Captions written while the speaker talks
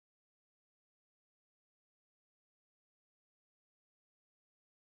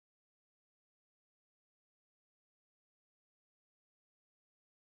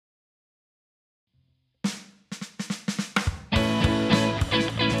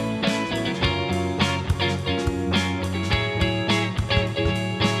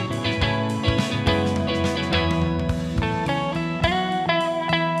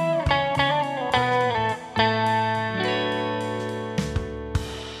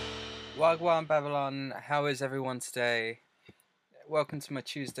Wagwan Babylon, how is everyone today? Welcome to my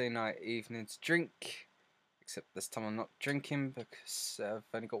Tuesday night evening to drink. Except this time I'm not drinking because I've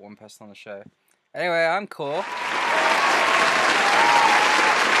only got one person on the show. Anyway, I'm Core.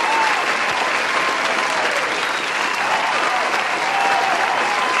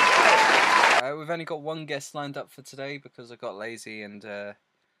 We've only got one guest lined up for today because I got lazy and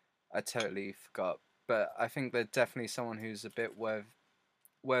I totally forgot. But I think they're definitely someone who's a bit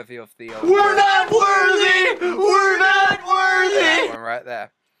worthy of the old... We're not worthy! We're not worthy! That one right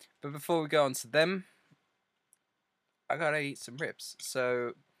there. But before we go on to them, I gotta eat some ribs.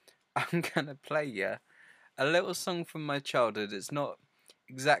 So I'm gonna play you a little song from my childhood. It's not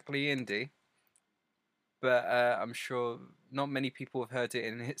exactly indie, but I'm sure not many people have heard it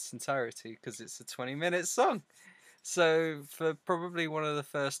in its entirety because it's a 20-minute song. So for probably one of the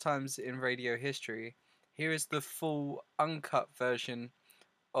first times in radio history, here is the full uncut version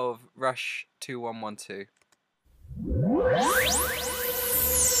of Rush 2112.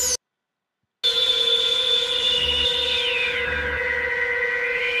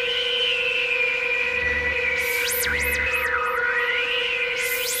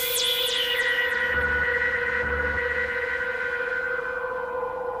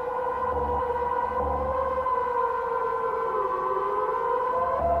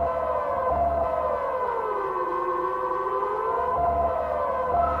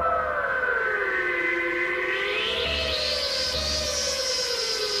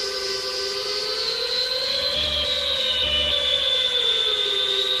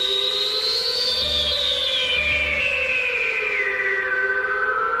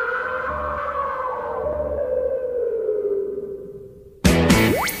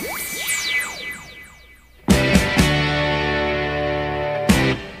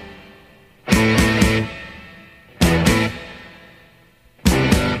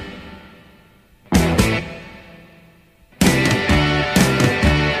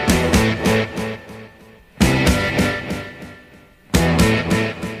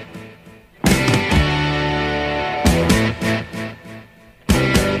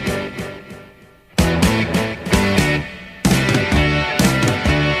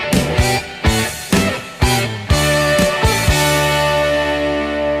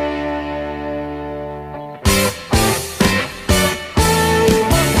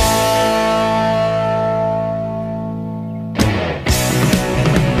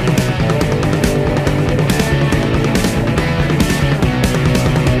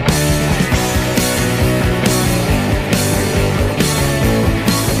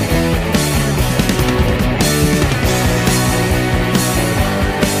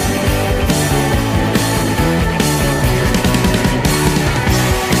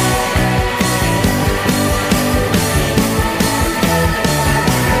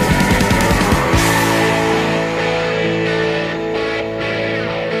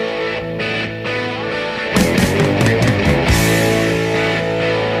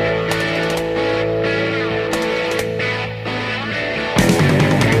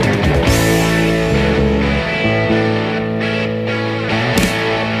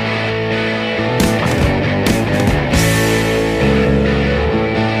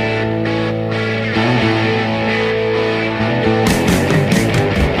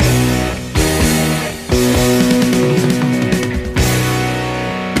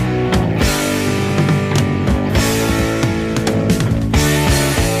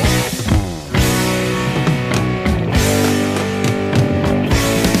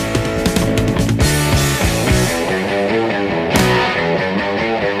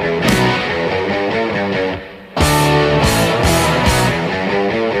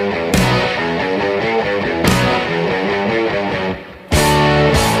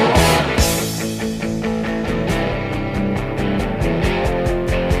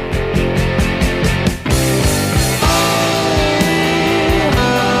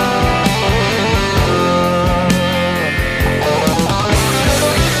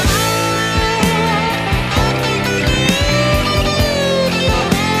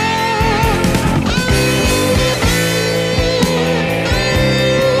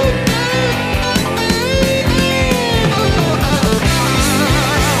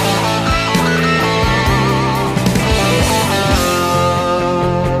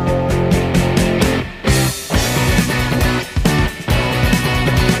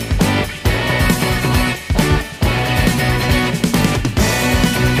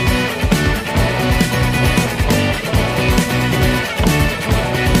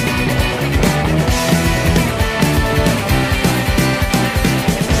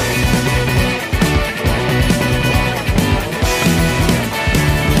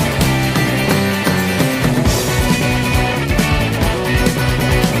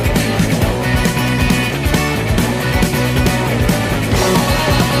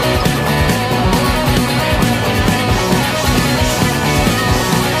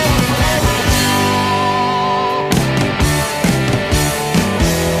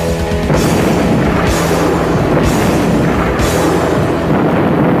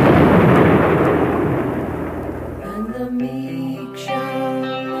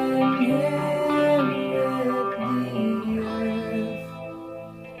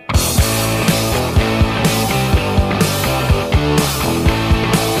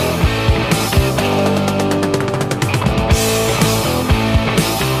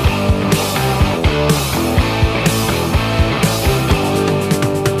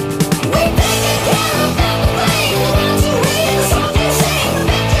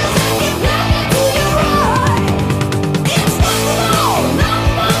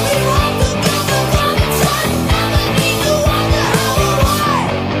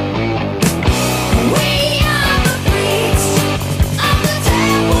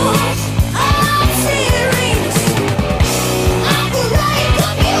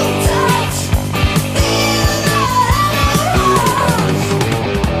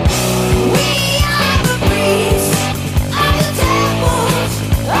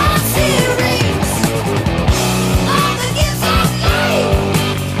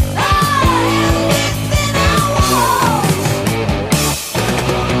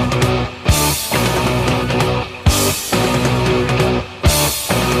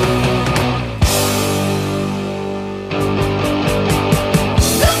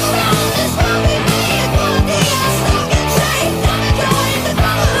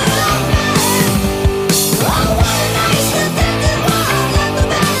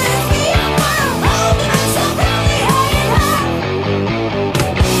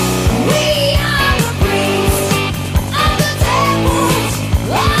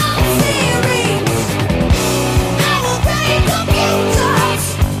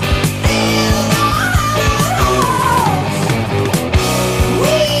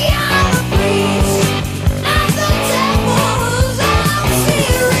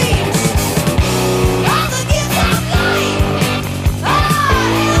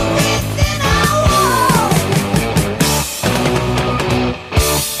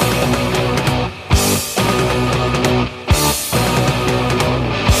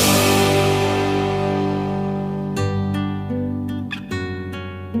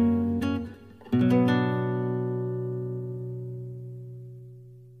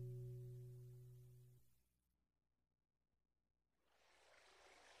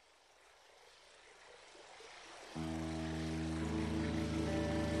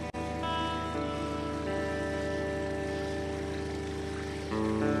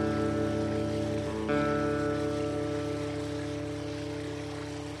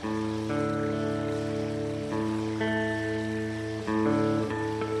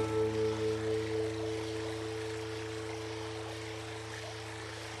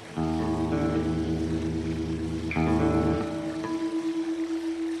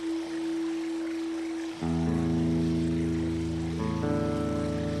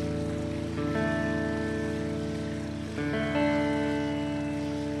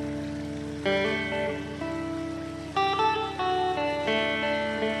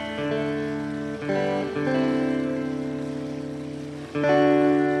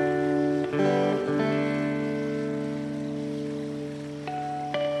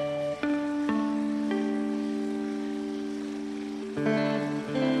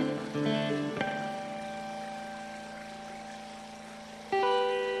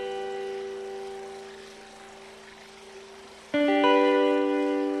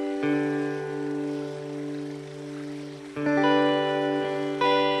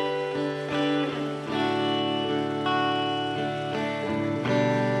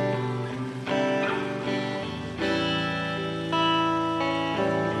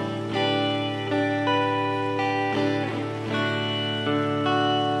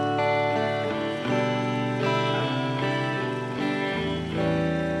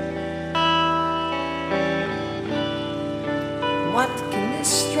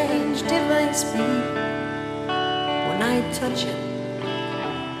 touch it,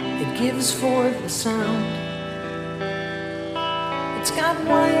 it gives forth a sound. It's got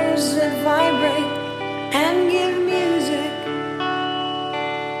wires that vibrate and give music.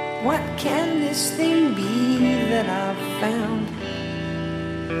 What can this thing be that I've found?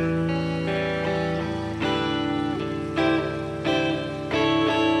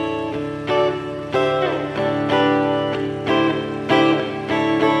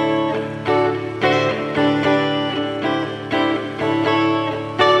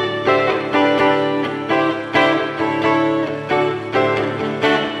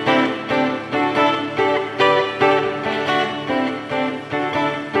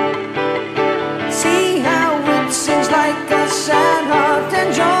 See how it sings like a sad heart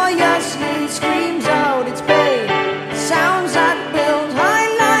and joyous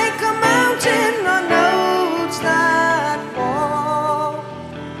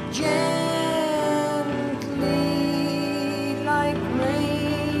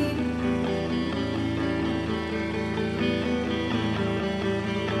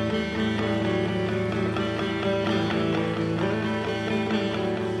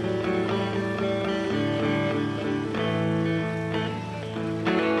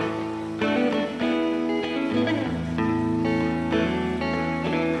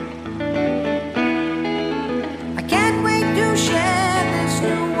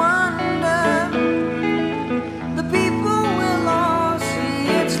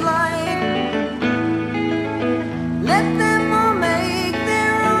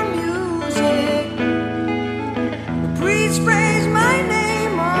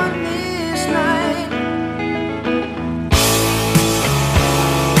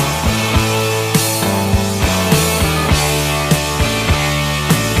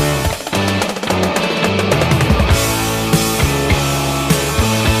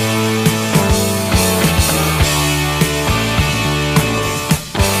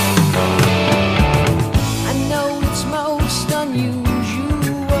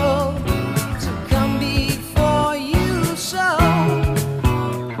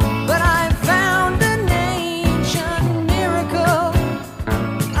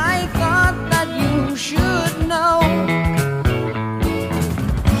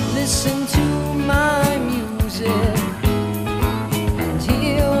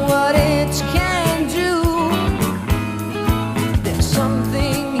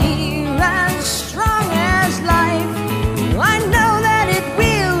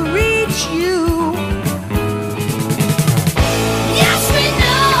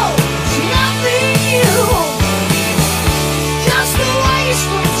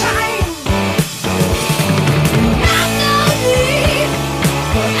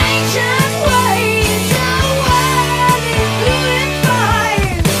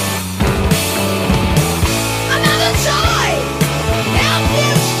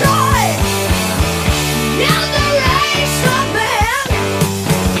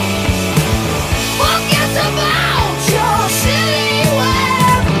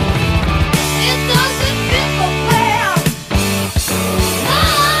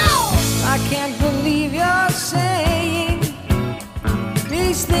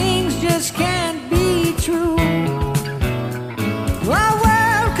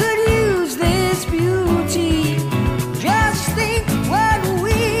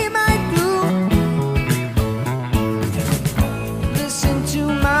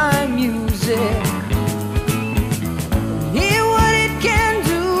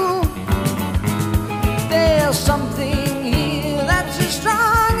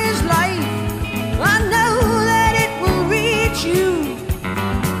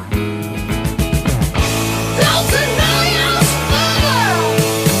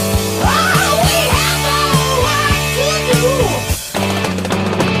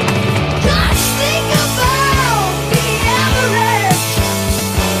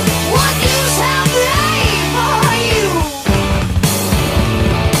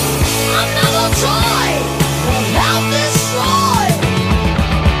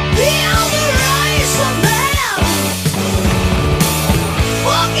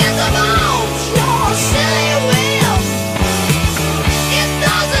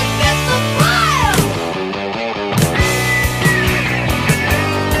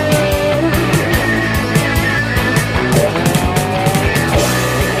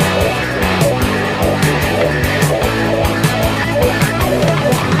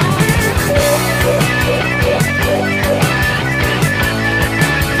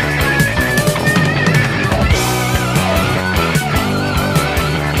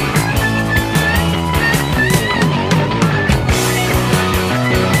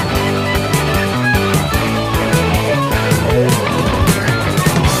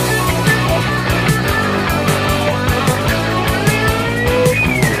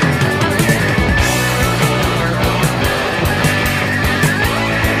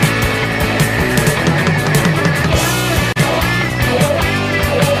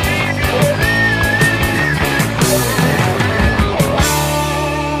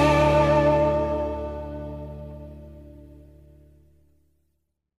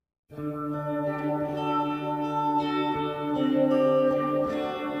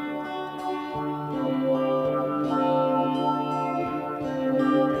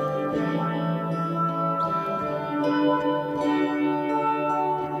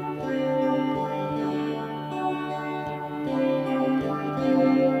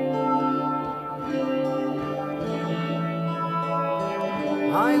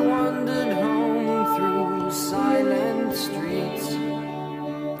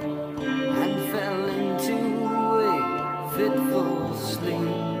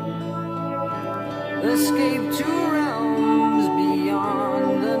escape to realms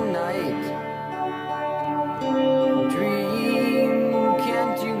beyond the night. Dream,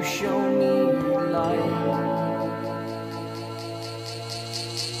 can't you show me light?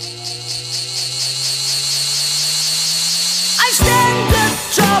 I stand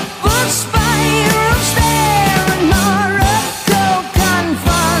atop a spiral stair, and Morocco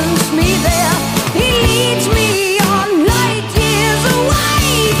confronts me there. He leads me on light years away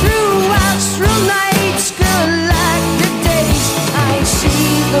through astral nights, galactic days. I see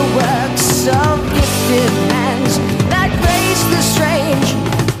the works of gifted hands that grace the strange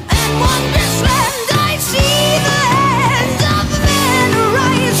and wondrous land. I see the hands of men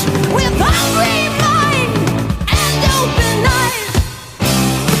arise with hungry mind and open eyes.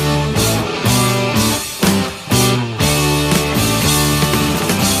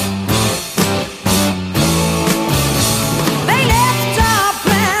 They left our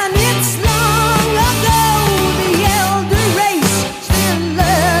planets long ago. The elder race still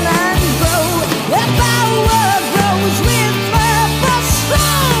learn and grow. Their power grows with purpose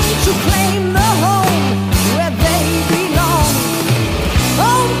strong to claim the home where they belong.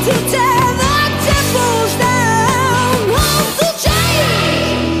 Home to tear the temples down. Home to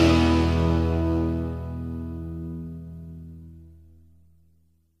change.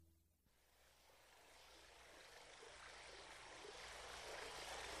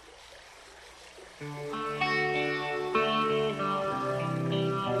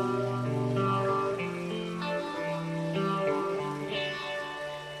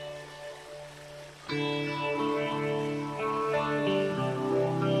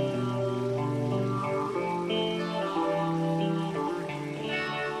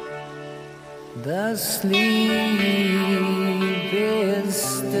 The sleep is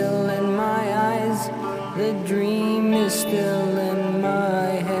still in my eyes. The dream is still in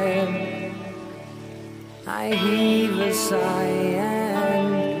my head. I heave a sigh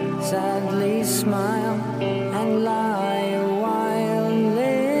and sadly smile and lie a while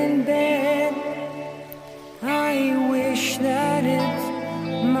in bed. I wish that it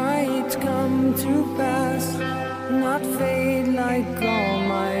might come to pass, not fade like all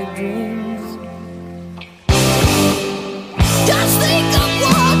my dreams. Just think of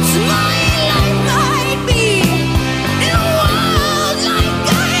what my life might be in a world like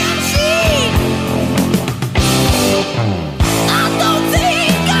I have seen.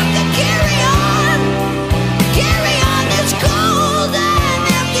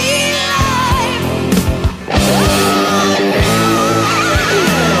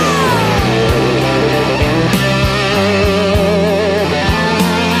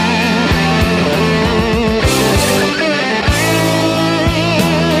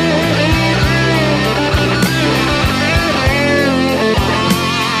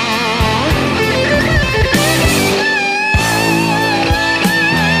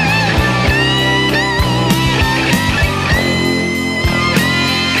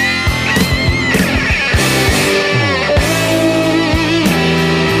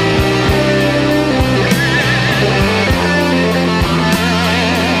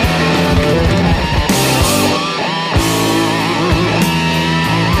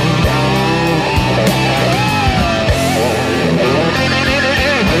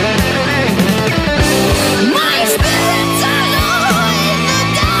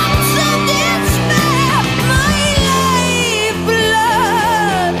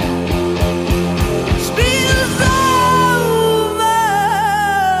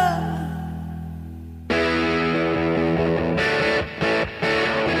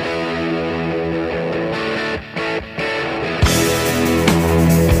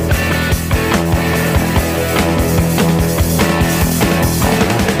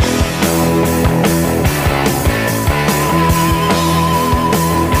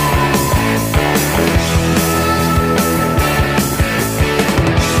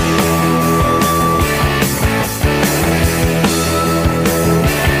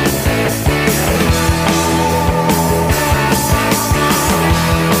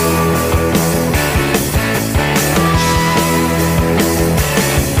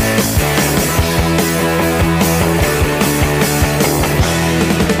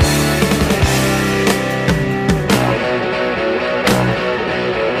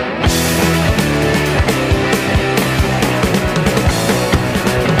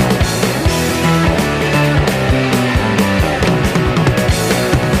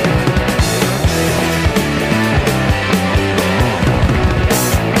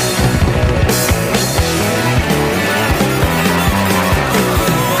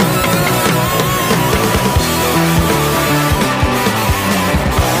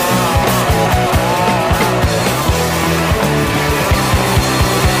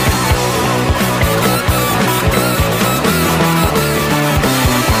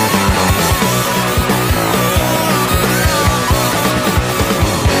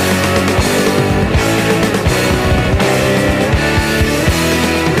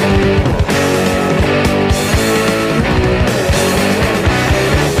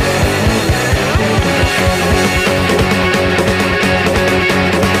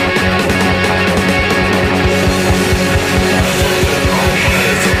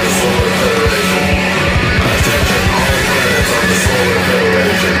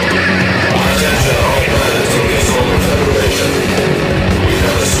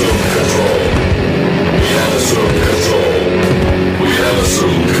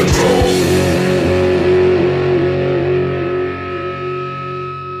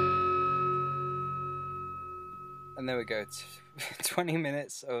 And there we go. 20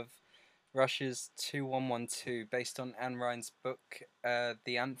 minutes of Rush's 2112, based on Anne Ryan's book,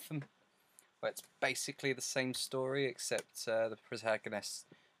 The Anthem, where it's basically the same story, except the protagonist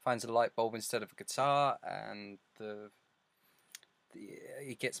finds a light bulb instead of a guitar, and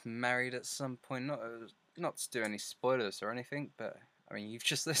he gets married at some point. Not to do any spoilers or anything, but I mean, you've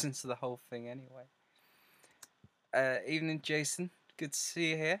just listened to the whole thing anyway. Evening, Jason. Good to see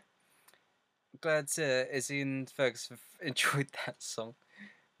you here. Glad Izzy and Fergus have enjoyed that song.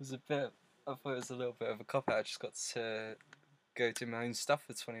 I thought it was a little bit of a cop out. I just got to go do my own stuff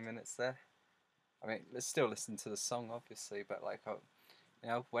for 20 minutes there. I mean, let's still listen to the song, obviously, but like,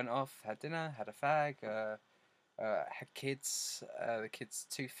 went off, had dinner, had a fag, had kids. The kids'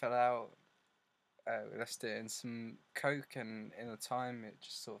 tooth fell out. We left it in some coke, and in a time, it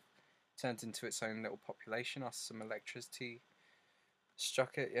just sort of turned into its own little population after some electricity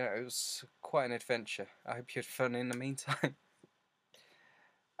struck it. It was quite an adventure. I hope you had fun in the meantime.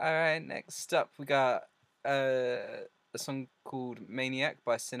 Alright, next up we got a song called Maniac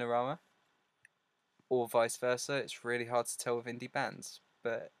by Cinerama, or vice versa. It's really hard to tell with indie bands,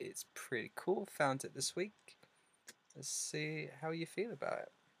 but it's pretty cool. Found it this week. Let's see how you feel about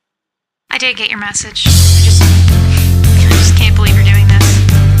it. I did get your message. I just can't believe you're doing this.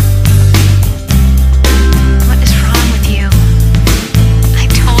 What is wrong with you? I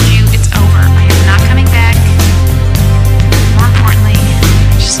told you it's over. I am not coming back. More importantly,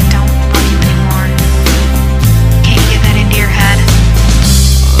 I just don't love you anymore. Can't you get that into your head?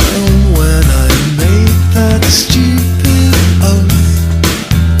 When I made that stupid oath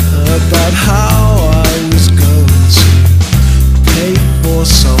about how I was going to pay for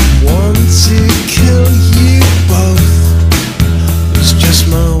someone to kill you both, it was just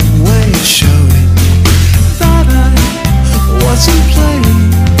my way of showing you that I wasn't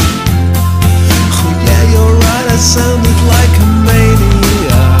playing. Oh yeah, you're right, I sounded like a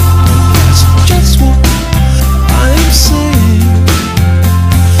maniac, but that's just what I am saying.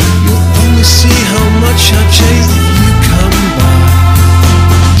 You'll only see how much I've changed if you come by.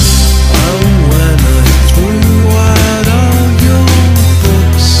 When I threw out all your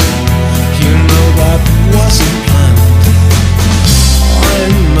books, you know that wasn't planned. I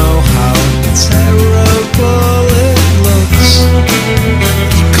know how terrible it looks.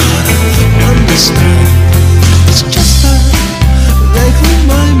 You gotta understand, it's just that they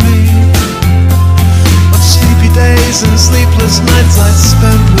remind me of sleepy days and sleepless nights I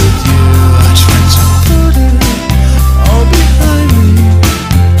spent with you. I tried to put it all behind me,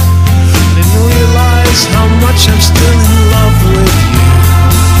 didn't realize how much I'm still in love with you.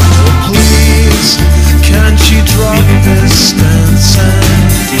 Oh please, can't you drop this stance and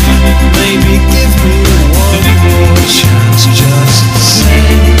maybe give me one more chance? Just say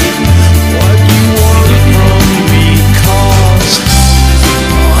what you want from me, 'cause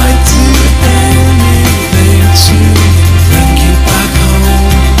I'd do anything to bring you back home.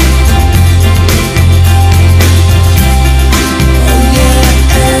 Oh yeah,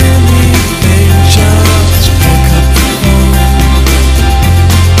 anything, just pick up the phone.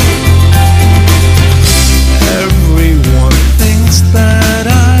 Everyone thinks that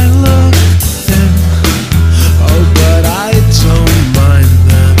I look thin, oh but I don't mind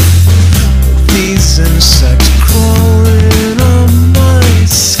them. These insects crawling on my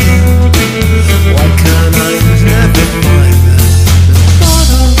skin, why can't I never find them? The thought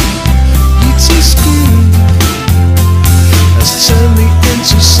of you two screaming has turned me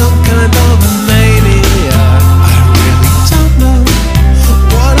into some kind of a maniac. I really don't know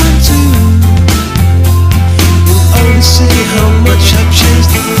what I'm doing. You'll only see how much I've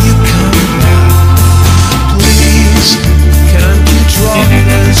changed if you come back. Please, can't you drop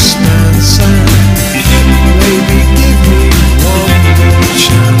this nonsense and maybe give me one more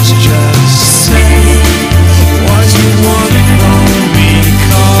chance? Just say what you want from me,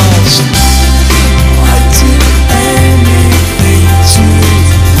 'cause I'd do anything to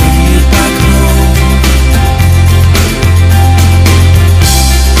bring you back home.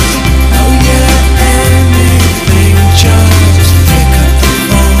 Oh yeah, anything, just pick up the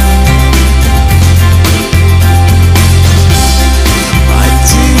phone. I'd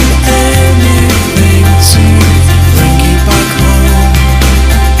do anything to bring you back home.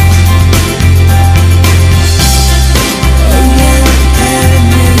 Oh yeah,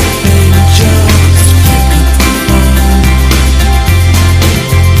 anything, just pick up the phone.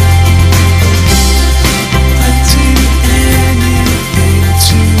 I'd do anything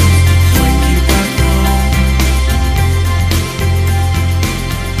to bring you back home.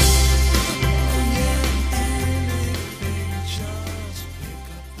 Oh yeah, anything, just pick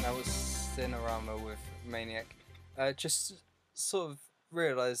up. That was Cinerama with Maniac. Just sort of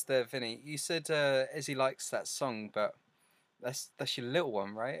realised there, Vinny. You said Izzy likes that song, but that's your little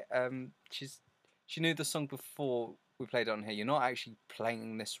one, right? She knew the song before we played it on here. You're not actually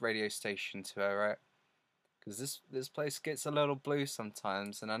playing this radio station to her, right? Because this place gets a little blue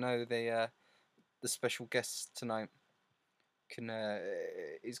sometimes, and I know the special guest tonight can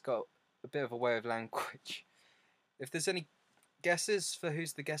he's got a bit of a way of language. If there's any guesses for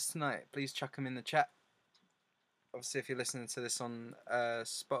who's the guest tonight, please chuck them in the chat. Obviously, if you're listening to this on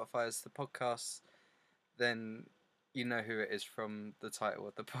Spotify as the podcast, then you know who it is from the title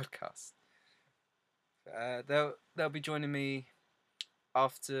of the podcast. They'll be joining me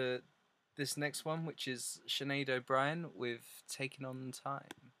after this next one, which is Sinead O'Brien with Taking on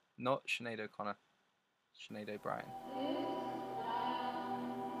Time. Not Sinead O'Connor. Sinead O'Brien.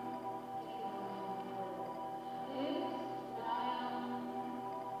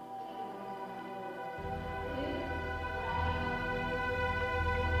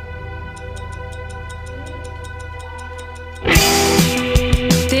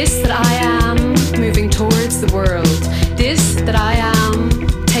 This that I am, moving towards the world. This that I am,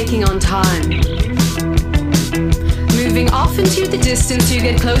 taking on time. Moving off into the distance, you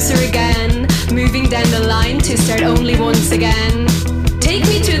get closer again. Moving down the line to start only once again. Take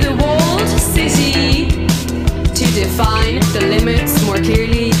me to the walled city to define the limits more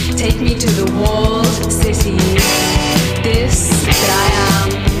clearly. Take me to the walled city. This that I am.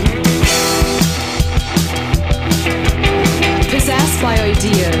 Possessed by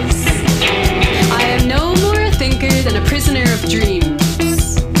ideas. I am no more a thinker than a prisoner of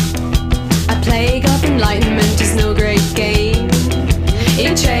dreams. A plague of enlightenment is no great gain.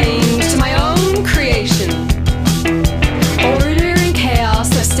 In change to my own creation. Order and chaos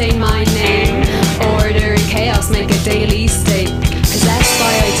that stain my name. Order and chaos make a daily state. Possessed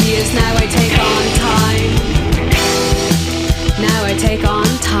by ideas, now I take on time. Now I take on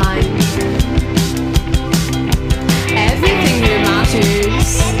time. Everything here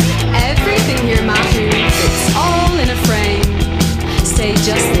matters. Everything here matters. It's all in a frame. Stay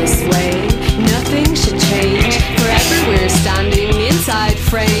just this way. Nothing should change. Forever we're standing inside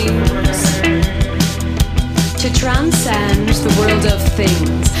frames. To transcend the world of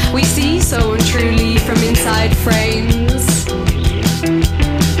things we see so untruly from inside frames.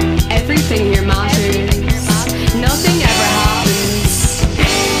 Everything here matters. Nothing ever happens.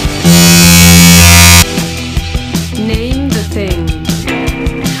 Name the thing.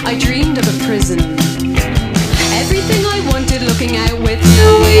 I dreamed of a prison. Everything I wanted looking out with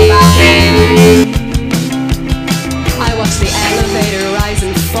no way back in. I watched the elevator rise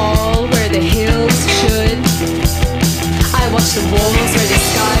and fall where the hills should. I watched the walls where the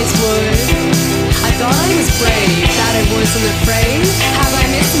skies would. I thought I was brave, that I wasn't afraid. Have I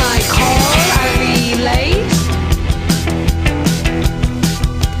missed my call? Are we late?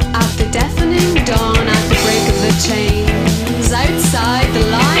 At the deafening dawn, at the break of the chains, outside the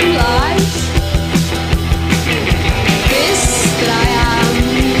limelight. This that I am,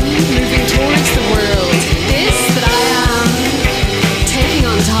 moving towards the world. This that I am, taking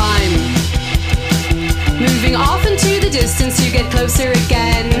on time. Moving off into the distance, you get closer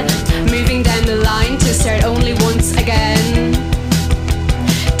again. Moving down the line to start only once again.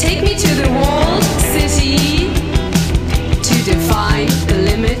 Take me to the walled city to define the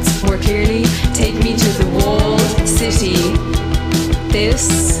limits more clearly. Take me to the walled city.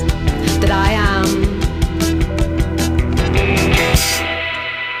 This that I am.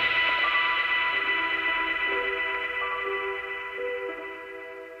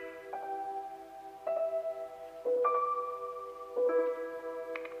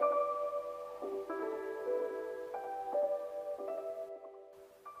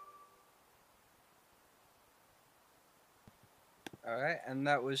 Alright, and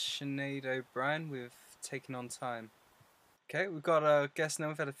that was Sinead O'Brien with Taking on Time. Okay, we've got a guest now.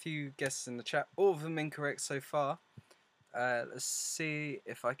 We've had a few guesses in the chat, all of them incorrect so far. Let's see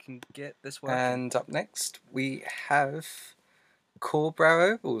if I can get this one. And up next, we have Core Brow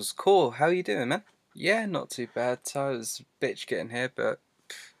Ovals. Core, how are you doing, man? Yeah, not too bad. I was a bitch getting here, but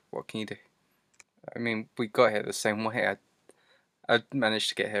what can you do? I mean, we got here the same way. I managed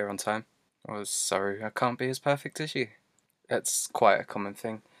to get here on time. I was sorry, I can't be as perfect as you. That's quite a common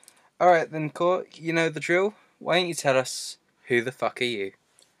thing. Alright then, Core, you know the drill. Why don't you tell us, who the fuck are you?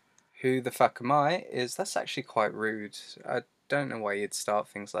 Who the fuck am I? That's actually quite rude. I don't know why you'd start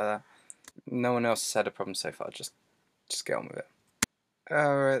things like that. No one else has had a problem so far, just get on with it.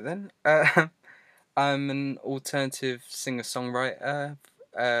 Alright then. I'm an alternative singer-songwriter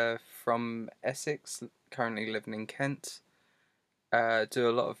from Essex, currently living in Kent. Do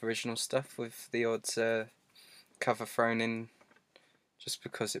a lot of original stuff with the odd cover thrown in just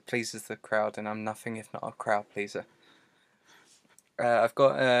because it pleases the crowd, and I'm nothing if not a crowd pleaser. I've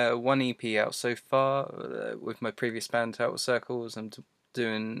got one EP out so far with my previous band, Total Circles. I'm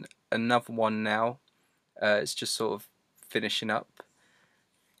doing another one now. It's just sort of finishing up.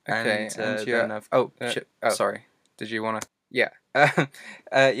 Okay, and then I've... shit. Sorry. Did you want to... Yeah.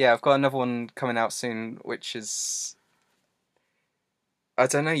 Yeah, I've got another one coming out soon, which is... I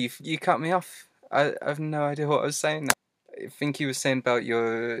don't know, you cut me off. I have no idea what I was saying now. I think you were saying about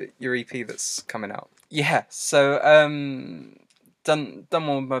your EP that's coming out. Yeah, so done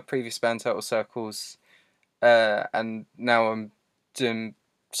one with my previous band, Total Circles, and now I'm doing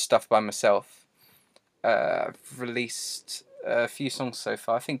stuff by myself. I've released a few songs so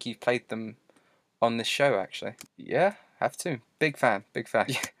far. I think you've played them on this show, actually. Yeah, have to. Big fan.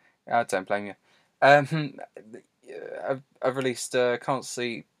 Yeah, I don't blame you. I've released Can't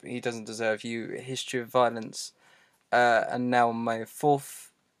Sleep, He Doesn't Deserve You, History of Violence, and now my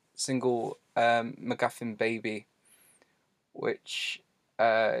fourth single, MacGuffin Baby, which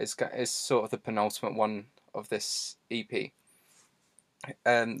is sort of the penultimate one of this EP.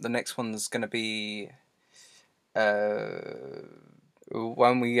 The next one's going to be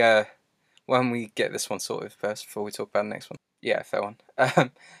when we get this one sorted first before we talk about the next one. Yeah, fair one.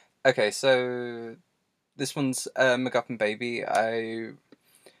 Okay, so this one's MacGuffin Baby. I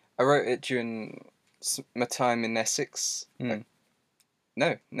wrote it during my time in Essex. No.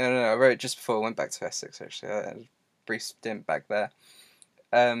 I wrote it just before I went back to Essex, actually. I had a brief stint back there.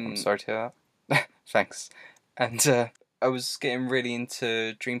 I'm sorry to hear that. Thanks. And I was getting really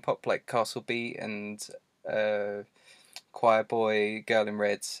into dream pop, like Castle Beat and Choir Boy, Girl in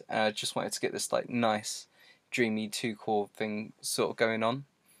Red. And I just wanted to get this like nice, dreamy 2-chord thing sort of going on.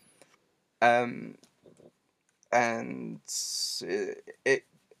 And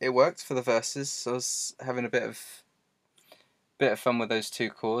it worked for the verses. So I was having a bit of fun with those 2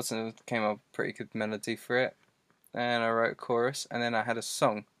 chords, and it came up a pretty good melody for it. And I wrote a chorus, and then I had a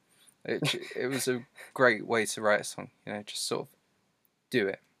song. It was a great way to write a song, just sort of do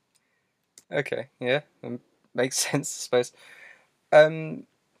it. Okay, yeah, makes sense, I suppose.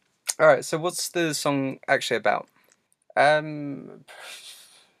 Alright, so what's the song actually about?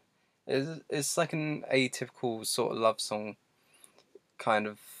 It's like an atypical sort of love song kind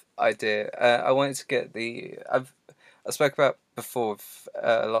of idea. I wanted to get I spoke about before with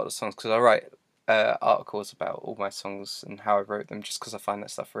a lot of songs, because I write articles about all my songs and how I wrote them, just because I find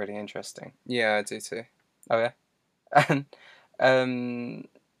that stuff really interesting. Yeah, I do too. Oh yeah? And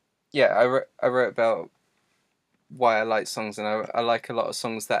yeah, I wrote about why I like songs, and I like a lot of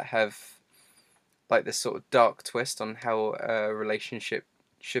songs that have like this sort of dark twist on how a relationship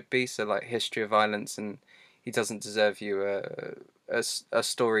should be. So like History of Violence and He Doesn't Deserve You are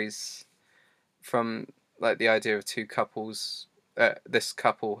stories from like the idea of 2 couples, this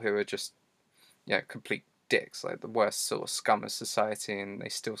couple who are just complete dicks, like the worst sort of scum of society, and they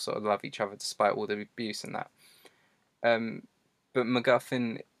still sort of love each other despite all the abuse and that. But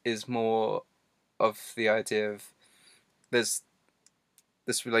MacGuffin is more of the idea of there's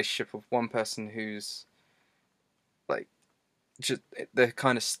this relationship of one person who's like they're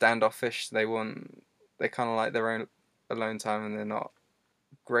kind of standoffish. They kind of like their own alone time, and they're not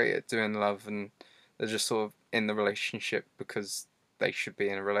great at doing love, and they're just sort of in the relationship because they should be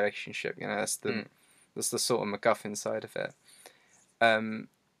in a relationship. That's the sort of MacGuffin side of it.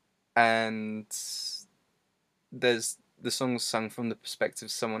 And there's the songs sung from the perspective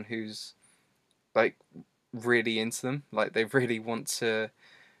of someone who's like really into them, like they really want to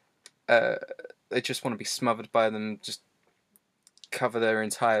they just want to be smothered by them, just cover their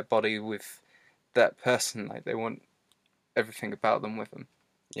entire body with that person, like they want everything about them with them.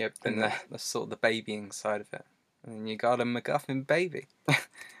 Yep. And that's sort of the babying side of it. And you got a MacGuffin baby.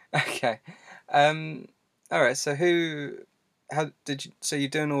 Okay. Alright, so so you're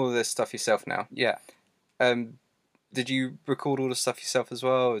doing all of this stuff yourself now? Yeah. Did you record all the stuff yourself as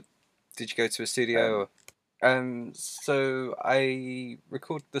well? Or did you go to a studio? So I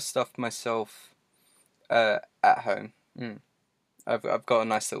record the stuff myself at home. I've got a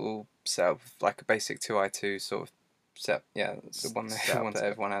nice little setup, like a basic 2i2 sort of setup. Yeah, the one that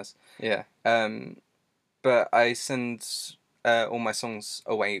everyone has. Yeah. But I send all my songs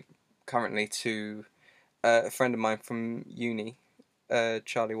away currently to a friend of mine from uni,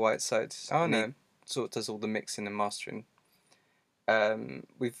 Charlie Whiteside. Oh, no. Sort of does all the mixing and mastering.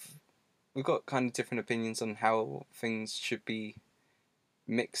 We've got kind of different opinions on how things should be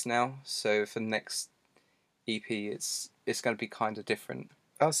mixed now. So for the next EP, it's going to be kind of different.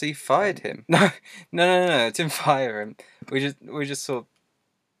 Oh, so you fired him? No, I didn't fire him. We just sort of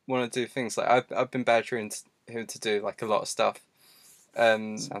want to do things like I've been badgering him to do like a lot of stuff.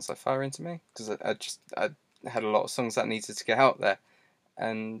 Sounds like firing to me, because I had a lot of songs that I needed to get out there,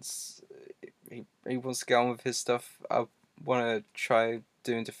 and he wants to get on with his stuff. I want to try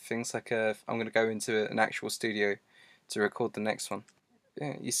doing different things. Like I'm going to go into an actual studio to record the next one.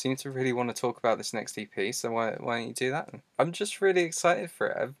 Yeah, you seem to really want to talk about this next EP, so why don't you do that? I'm just really excited for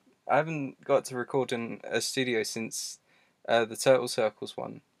it. I haven't got to record in a studio since the Turtle Circles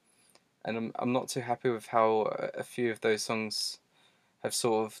one, and I'm not too happy with how a few of those songs have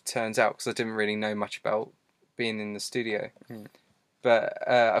sort of turned out, because I didn't really know much about being in the studio. But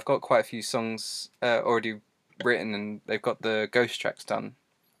I've got quite a few songs already written, and they've got the ghost tracks done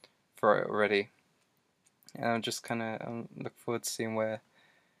for it already. And I'm just kind of looking forward to seeing where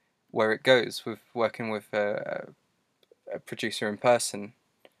it goes with working with a producer in person.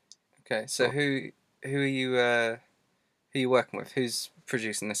 Okay, so who are you working with? Who's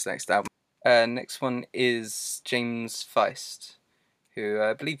producing this next album? Next one is James Feist, who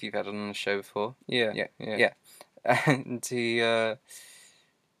I believe you've had on the show before. Yeah. And he's a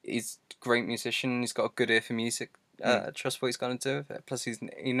great musician. He's got a good ear for music. Trust what he's going to do with it. Plus,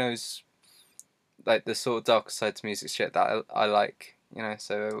 he knows like the sort of darker side to music shit that I like.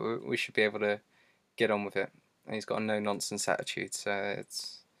 So we should be able to get on with it. And he's got a no nonsense attitude, so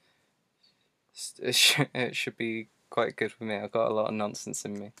it should be quite good for me. I've got a lot of nonsense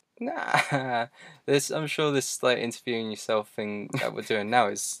in me. Nah, I'm sure this like interviewing yourself thing that we're doing now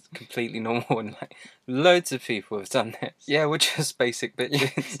is completely normal, and like loads of people have done this. Yeah, we're just basic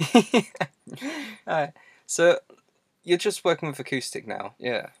bitches. Alright, so you're just working with acoustic now.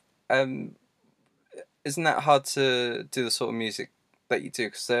 Yeah. Isn't that hard to do the sort of music that you do?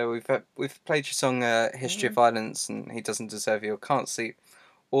 Because we've played your song "History of Violence" and "He Doesn't Deserve You" or "Can't Sleep."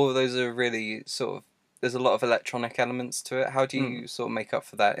 All of those are really sort of, there's a lot of electronic elements to it. How do you sort of make up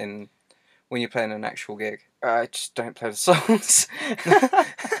for that when you're playing an actual gig? I just don't play the songs.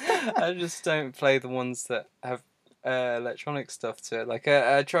 I just don't play the ones that have electronic stuff to it. Like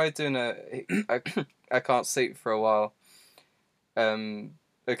I tried doing I Can't Sleep for a while,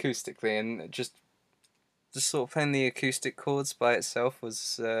 acoustically, and just sort of playing the acoustic chords by itself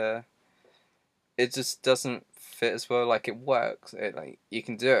was it just doesn't fit as well. Like it works, like you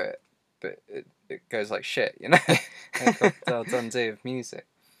can do it, but it goes like shit, Dundee of music.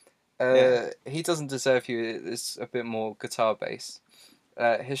 He Doesn't Deserve You is a bit more guitar bass.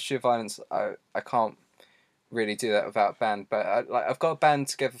 History of Violence, I can't really do that without a band, but I've got a band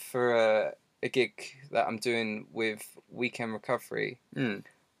together for a gig that I'm doing with Weekend Recovery.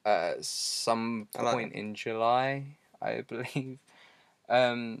 Some point in July, I believe.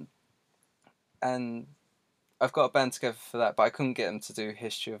 And I've got a band together for that, but I couldn't get them to do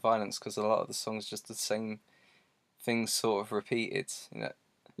History of Violence because a lot of the songs just the same things sort of repeated.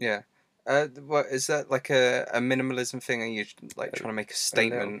 Yeah. What is that, like a minimalism thing? Are you like trying to make a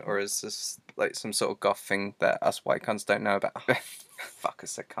statement, or is this like some sort of goth thing that us white cunts don't know about? Fuck, I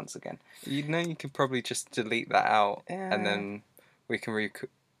said cunts again. You could probably just delete that out, and then we can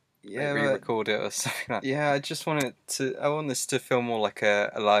re-record it or something like that. Yeah, I want this to feel more like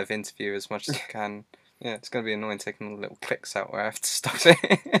a live interview as much as I can. Yeah, it's going to be annoying taking all the little clicks out where I have to stop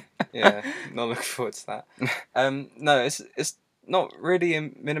it. Yeah, not looking forward to that. No, it's not really a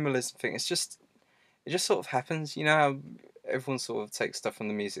minimalism thing. It just sort of happens. You know how everyone sort of takes stuff from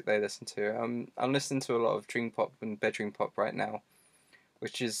the music they listen to. I'm listening to a lot of dream pop and bedroom pop right now,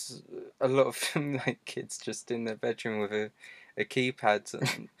 which is a lot of like kids just in their bedroom with a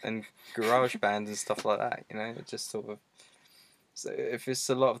keypad and GarageBand and stuff like that. It just sort of. So if it's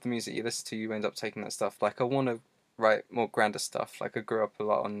a lot of the music you listen to, you end up taking that stuff. Like I want to write more grander stuff. Like I grew up a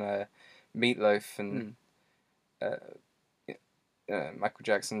lot on Meatloaf and Michael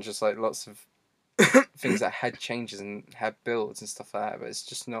Jackson, just like lots of things that had changes and had builds and stuff like that. But it's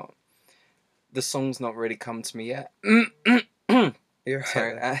just not. The song's not really come to me yet. You're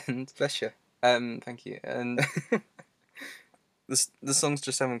sorry, and bless you. Thank you. And the songs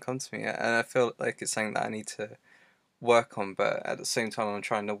just haven't come to me yet, and I feel like it's something that I need to work on, but at the same time I'm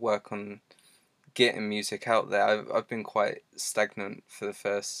trying to work on getting music out there. I've been quite stagnant for the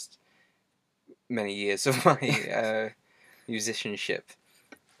first many years of my musicianship,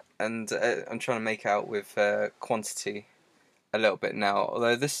 and I'm trying to make out with quantity a little bit now,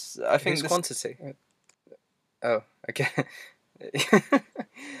 although I think this quantity. Oh, okay.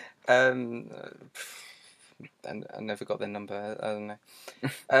 And I never got their number. I don't know.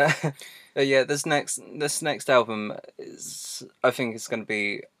 Yeah, this next album I think it's going to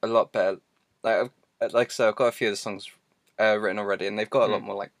be a lot better. Like I said, I've got a few of the songs written already, and they've got a lot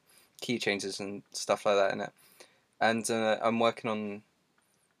more like key changes and stuff like that in it. And I'm working on.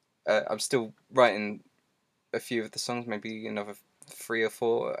 I'm still writing a few of the songs, maybe another 3 or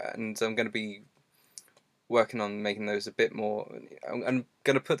 4, and I'm going to be working on making those a bit more. I'm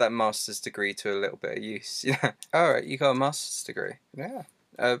going to put that master's degree to a little bit of use. Yeah. All right, you got a master's degree. Yeah.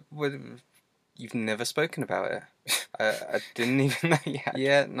 You've never spoken about it. I didn't even know you had.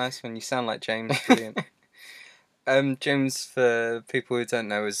 Yeah, nice one. You sound like James. Brilliant. James, for people who don't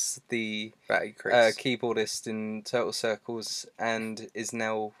know, is the keyboardist in Turtle Circles and is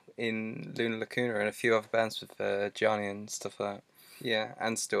now in Luna Lacuna and a few other bands with Gianni and stuff like that. Yeah,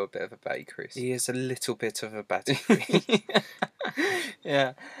 and still a bit of a Batty Cruz. He is a little bit of a Batty Cruz.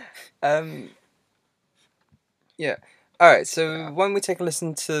 Yeah. Yeah. Alright, so why don't we take a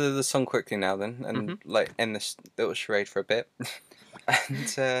listen to the song quickly now then, and like end this little charade for a bit.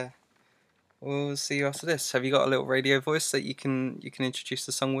 And we'll see you after this. Have you got a little radio voice that you can introduce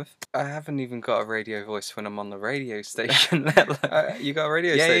the song with? I haven't even got a radio voice when I'm on the radio station. You got a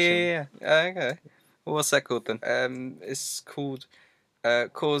radio station? Yeah. Okay. Well, what's that called then? It's called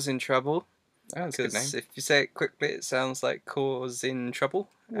Cause in Trouble. Oh, that's a good name. If you say it quickly, it sounds like Cause in Trouble.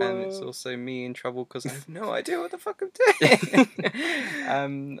 Whoa. And it's also me in trouble because I have no idea what the fuck I'm doing.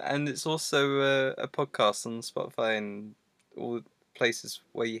 And it's also a podcast on Spotify and all places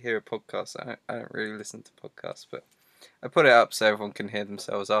where you hear a podcast. I don't really listen to podcasts, but I put it up so everyone can hear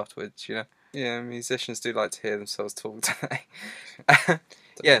themselves afterwards, you know? Yeah, musicians do like to hear themselves talk, don't they?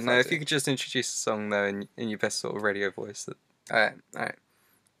 Yeah, no, if you could just introduce the song though in your best sort of radio voice. Alright.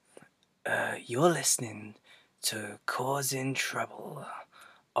 You're listening to Cause in Trouble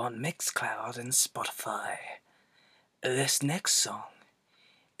on Mixcloud and Spotify. This next song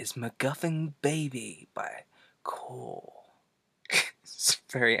is MacGuffin Baby by Core. It's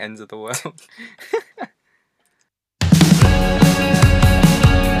the very end of the world.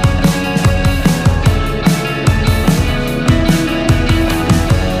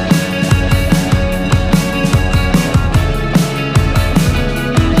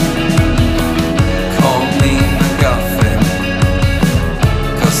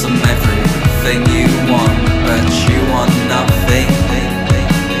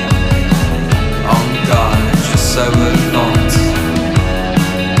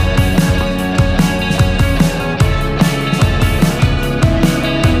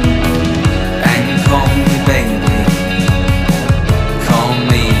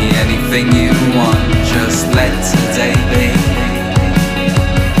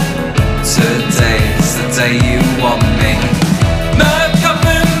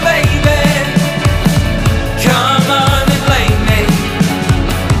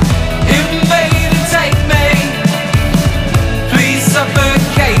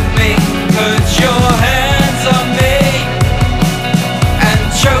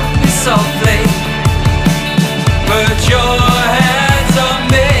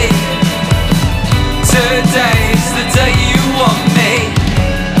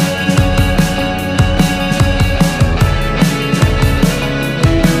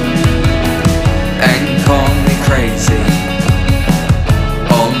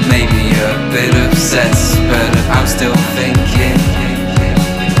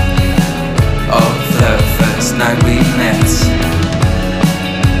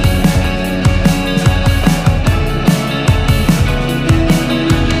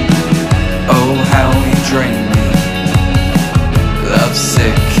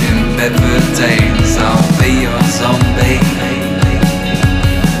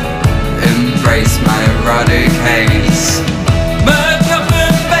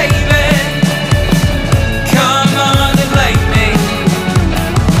 Come on and play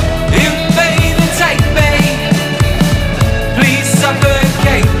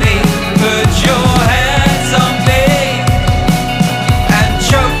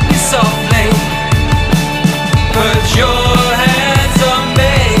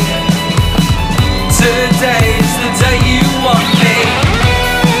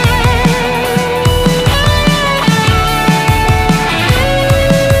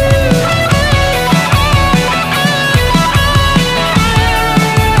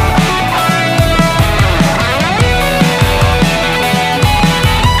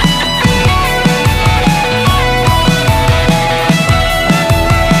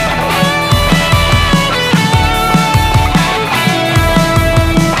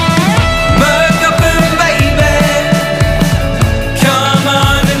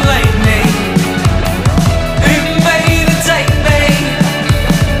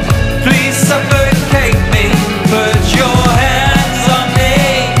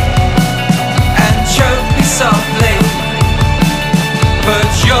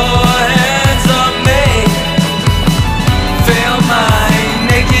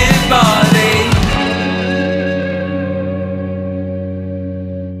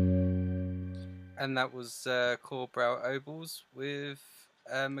And that was Core Brow Ovals with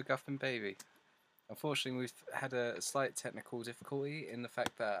MacGuffin Baby. Unfortunately, we've had a slight technical difficulty in the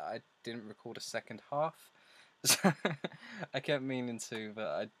fact that I didn't record a second half. So I kept meaning to,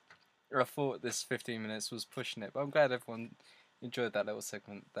 but I thought this 15 minutes was pushing it. But I'm glad everyone enjoyed that little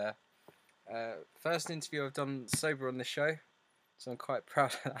segment there. First interview I've done sober on this show, so I'm quite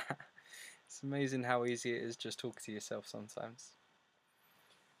proud of that. It's amazing how easy it is just talking to yourself sometimes.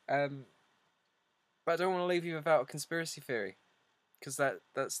 But I don't want to leave you without a conspiracy theory, because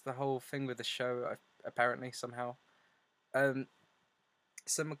that's the whole thing with the show, apparently, somehow.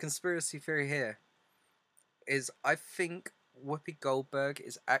 So my conspiracy theory here is I think Whoopi Goldberg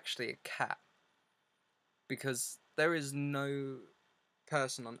is actually a cat, because there is no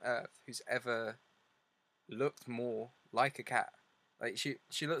person on Earth who's ever looked more like a cat. Like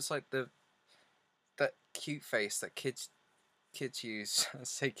she looks like that cute face that kids use. I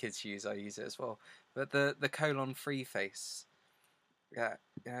say kids use, I use it as well. But the colon-free face, yeah,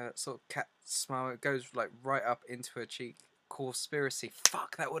 that sort of cat smile. It goes like right up into her cheek. Conspiracy.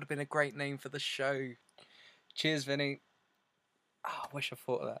 Fuck, that would have been a great name for the show. Cheers, Vinny. Oh, I wish I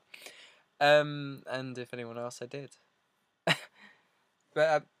thought of that. And if anyone else, I did.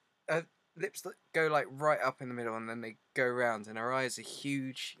 But her lips go like right up in the middle, and then they go round, and her eyes are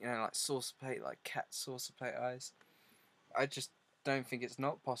huge. Like saucer plate, like cat saucer plate eyes. I just don't think it's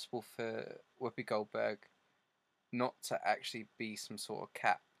not possible for Whoopi Goldberg not to actually be some sort of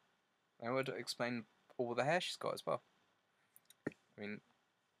cat. I would explain all the hair she's got as well. I mean,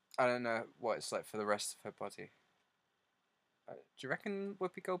 I don't know what it's like for the rest of her body. Do you reckon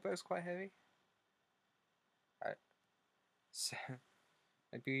Whoopi Goldberg's quite heavy? So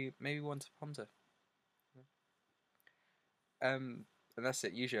maybe one to ponder. And that's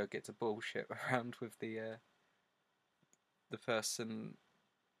it. Usually I get to bullshit around with the person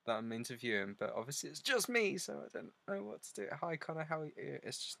that I'm interviewing, but obviously it's just me, so I don't know what to do. Hi Connor, how are you?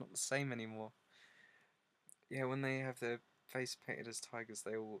 It's just not the same anymore. Yeah, when they have their face painted as tigers,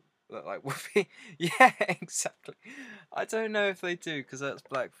 they all look like Whoopi. Yeah, exactly. I don't know if they do, because that's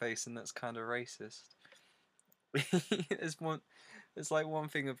blackface and that's kind of racist. There's like one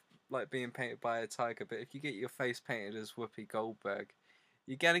thing of like being painted by a tiger, but if you get your face painted as Whoopi Goldberg,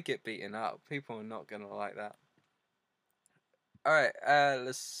 you're gonna get beaten up. People are not gonna like that. Alright,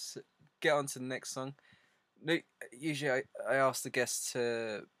 let's get on to the next song. Usually I ask the guests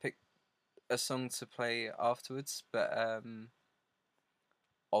to pick a song to play afterwards, but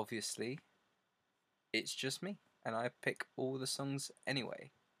obviously it's just me, and I pick all the songs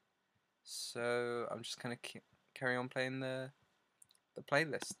anyway. So I'm just gonna carry on playing the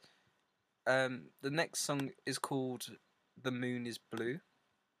playlist. The next song is called The Moon is Blue.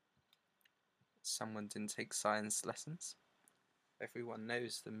 Someone didn't take science lessons. Everyone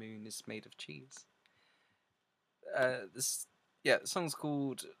knows the moon is made of cheese. The song's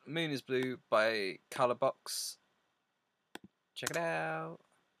called Moon is Blue by Colorbox. Check it out.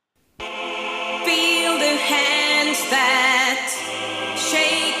 Feel the hands that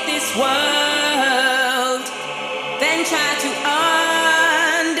shake this world, then try to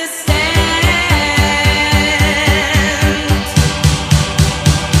understand.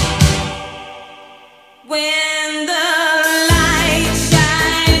 When the light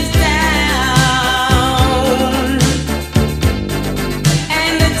shines down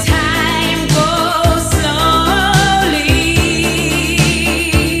and the time goes slowly,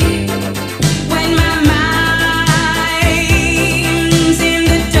 when my mind's in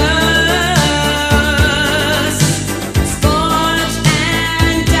the dust, scorched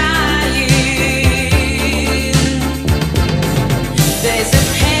and dying, there's a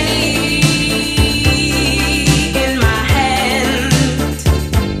penny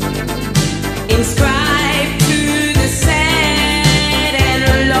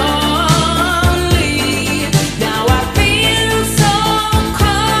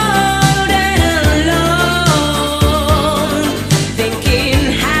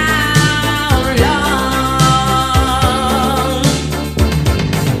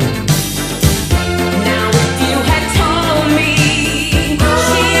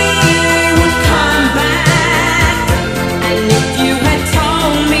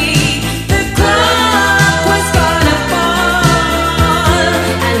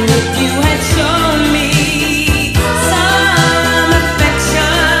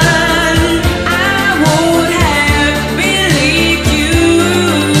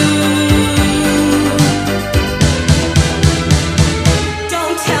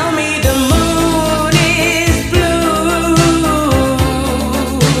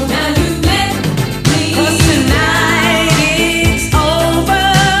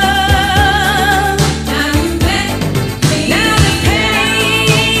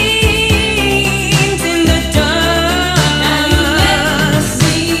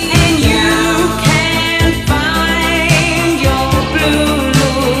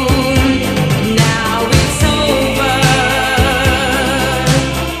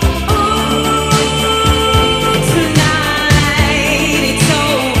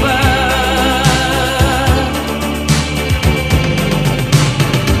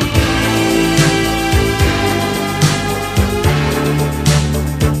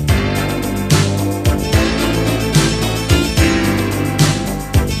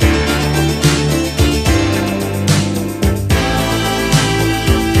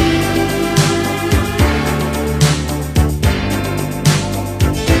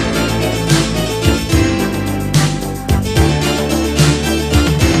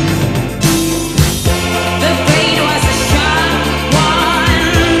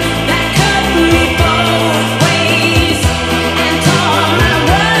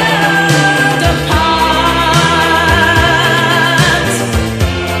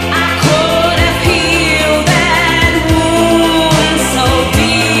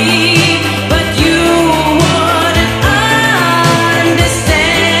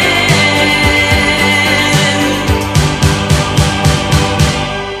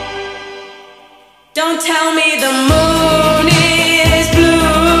tell me the moon is blue.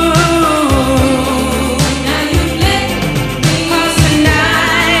 Now you let me. 'Cause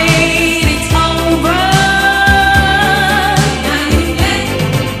tonight it's over. Now you let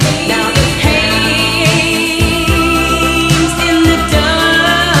me. Now the pain's in the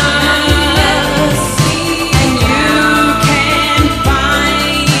dust, and you can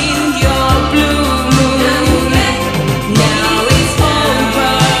find your blue moon. Now it's over.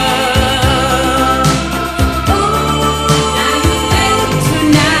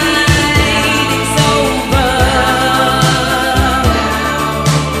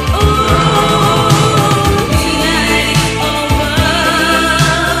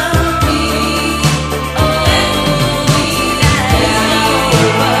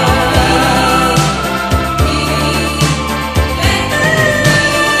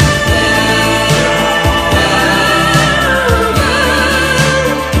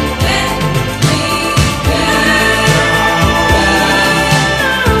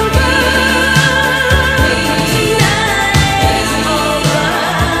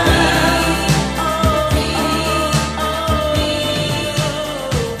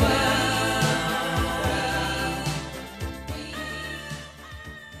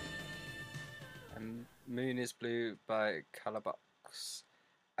 Moon is Blue by Calabox.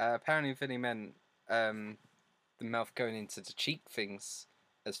 Apparently Vinnie meant the mouth going into the cheek things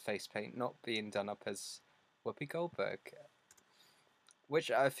as face paint, not being done up as Whoopi Goldberg.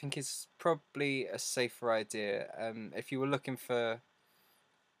 Which I think is probably a safer idea. If you were looking for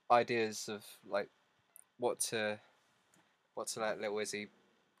ideas of like what to let Little Izzy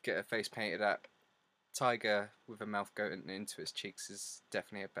get her face painted at, Tiger with a mouth going into its cheeks is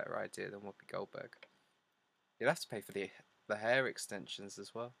definitely a better idea than Whoopi Goldberg. You'll have to pay for the hair extensions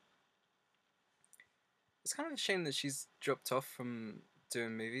as well. It's kind of a shame that she's dropped off from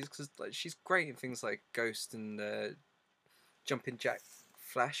doing movies, because like she's great in things like Ghost and Jumpin' Jack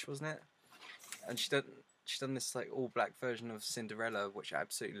Flash, wasn't it? And she's done this like all black version of Cinderella, which I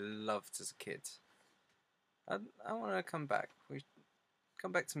absolutely loved as a kid. I want to come back. We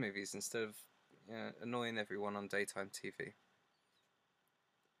come back to movies instead of annoying everyone on daytime TV.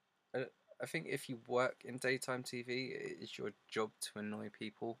 I think if you work in daytime TV, it's your job to annoy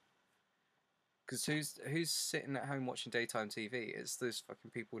people. Because who's sitting at home watching daytime TV? It's those fucking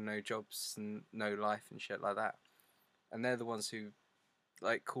people with no jobs and no life and shit like that. And they're the ones who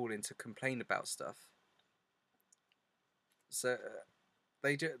like call in to complain about stuff. So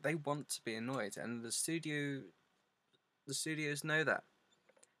they want to be annoyed, and the studios know that.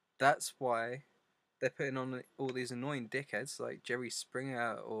 That's why they're putting on all these annoying dickheads like Jerry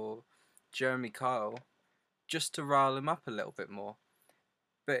Springer or Jeremy Kyle, just to rile them up a little bit more.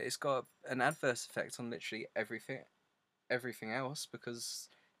 But it's got an adverse effect on literally everything else, because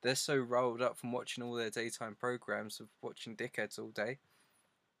they're so rolled up from watching all their daytime programs of watching dickheads all day,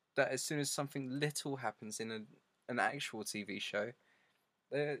 that as soon as something little happens in an actual TV show,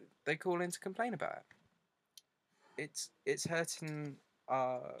 they call in to complain about it. It's hurting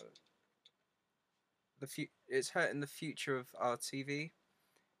it's hurting the future of our TV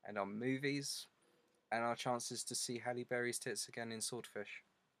and our movies, and our chances to see Halle Berry's tits again in Swordfish.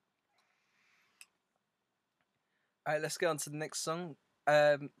 Alright, let's get on to the next song.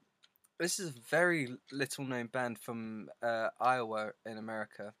 This is a very little known band from Iowa in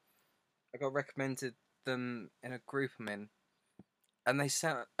America. I got recommended them in a group I'm in, and they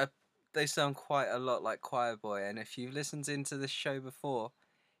sound quite a lot like Choir Boy, and if you've listened into this show before,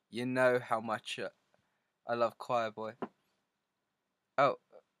 you know how much I love Choir Boy. Oh,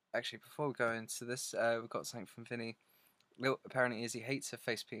 actually, before we go into this, we've got something from Vinny. Apparently Izzy hates her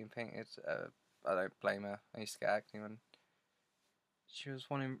face being painted. I don't blame her. I used to get acne when she was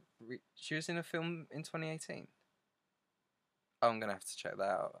she was in a film in 2018. Oh, I'm gonna have to check that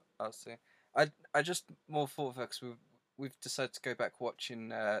out. I'll see. I just more thought of her because we've decided to go back watching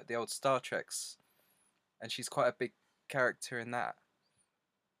the old Star Treks, and she's quite a big character in that.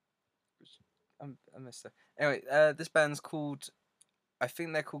 I missed her. Anyway, this band's called, I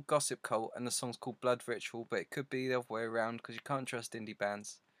think they're called Gossip Cult, and the song's called Blood Ritual, but it could be the other way around because you can't trust indie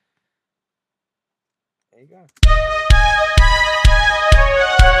bands. There you go.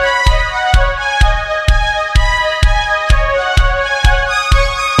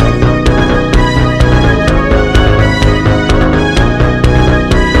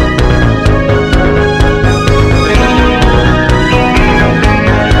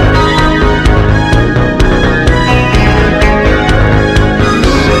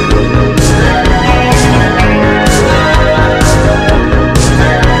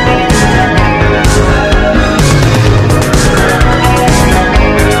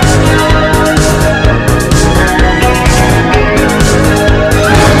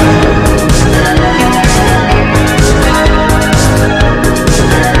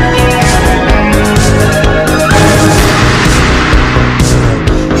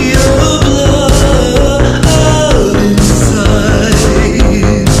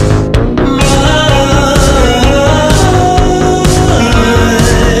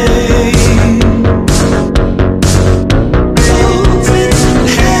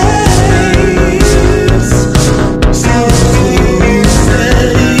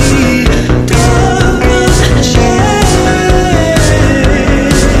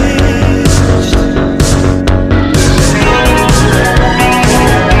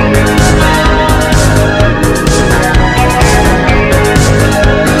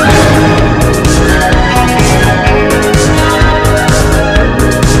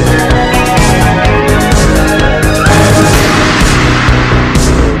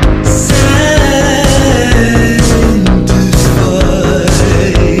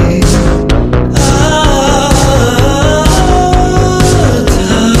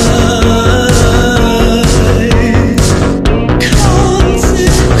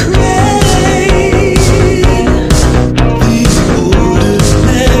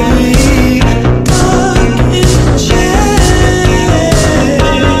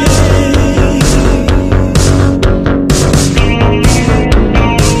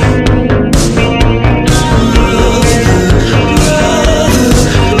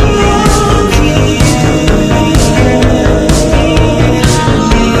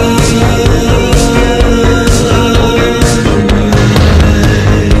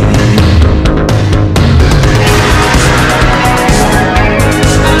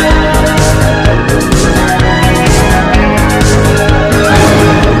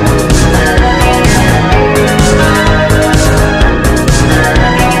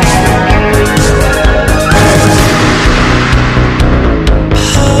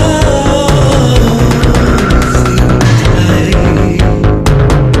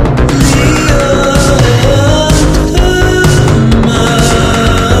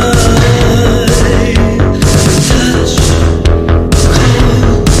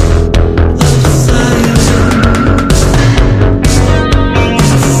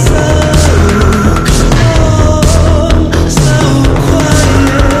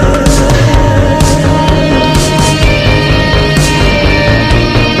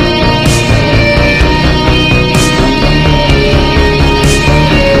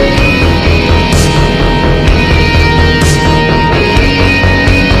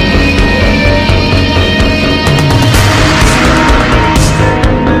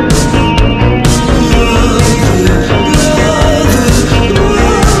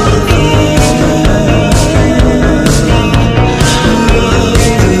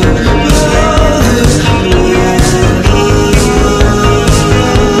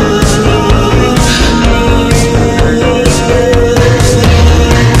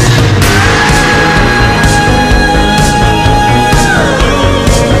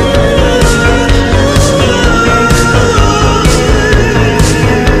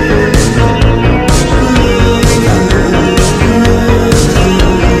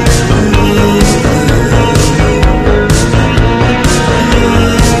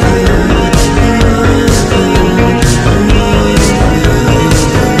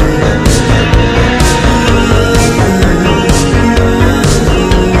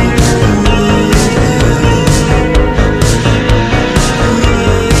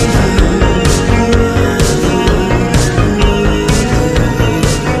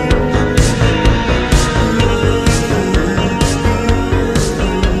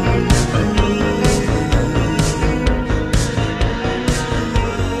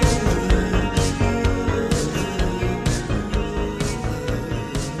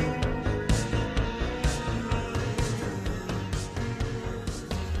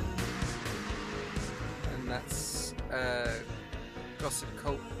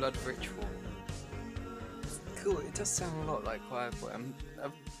 Blood Ritual. Cool. It does sound a lot like Choir Boy.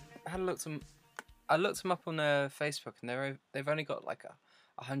 I've had a look them. I looked them up on Facebook, and they've only got like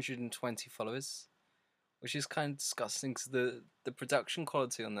 120 followers, which is kind of disgusting because the production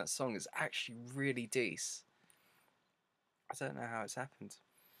quality on that song is actually really decent. I don't know how it's happened.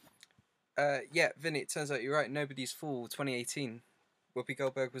 Yeah, Vinny, it turns out you're right. Nobody's Fool 2018. Whoopi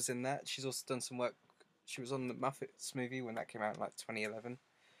Goldberg was in that. She's also done some work. She was on the Muppets movie when that came out in like 2011.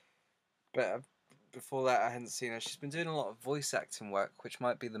 But before that, I hadn't seen her. She's been doing a lot of voice acting work, which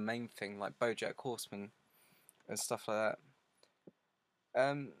might be the main thing, like BoJack Horseman and stuff like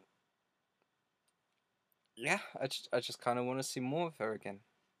that. Yeah, I just kind of want to see more of her again.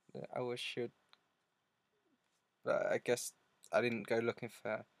 I wish she'd, but I guess I didn't go looking for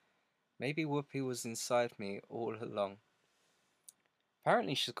her. Maybe Whoopi was inside me all along.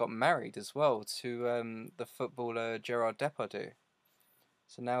 Apparently she's got married as well to the footballer Gerard Depardieu.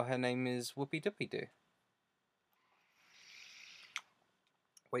 So now her name is Whoopi Doopy Doo.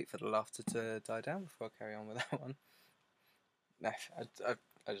 Wait for the laughter to die down before I carry on with that one. No,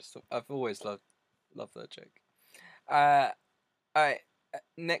 I just thought, I've always loved that joke. Alright,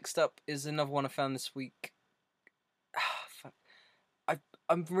 next up is another one I found this week. Fuck.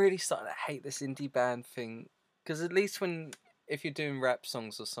 I'm really starting to hate this indie band thing, because at least if you're doing rap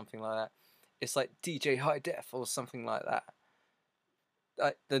songs or something like that, it's like DJ High Def or something like that.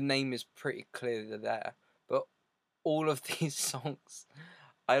 The name is pretty clearly there, but all of these songs,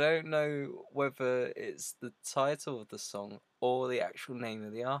 I don't know whether it's the title of the song or the actual name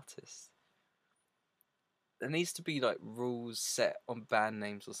of the artist. There needs to be like rules set on band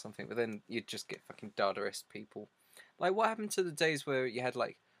names or something, but then you'd just get fucking Dadaist people. Like, what happened to the days where you had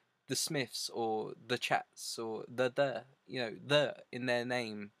like the Smiths or the Chats or the in their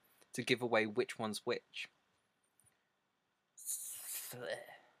name to give away which one's which?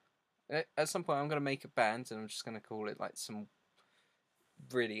 At some point I'm going to make a band and I'm just going to call it like some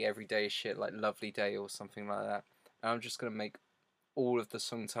really everyday shit like Lovely Day or something like that. And I'm just going to make all of the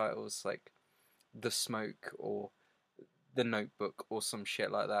song titles like The Smoke or The Notebook or some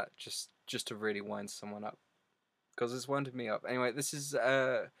shit like that, just to really wind someone up. Because it's winded me up. Anyway, this is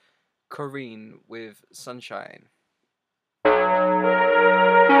Corinne with Sunshine.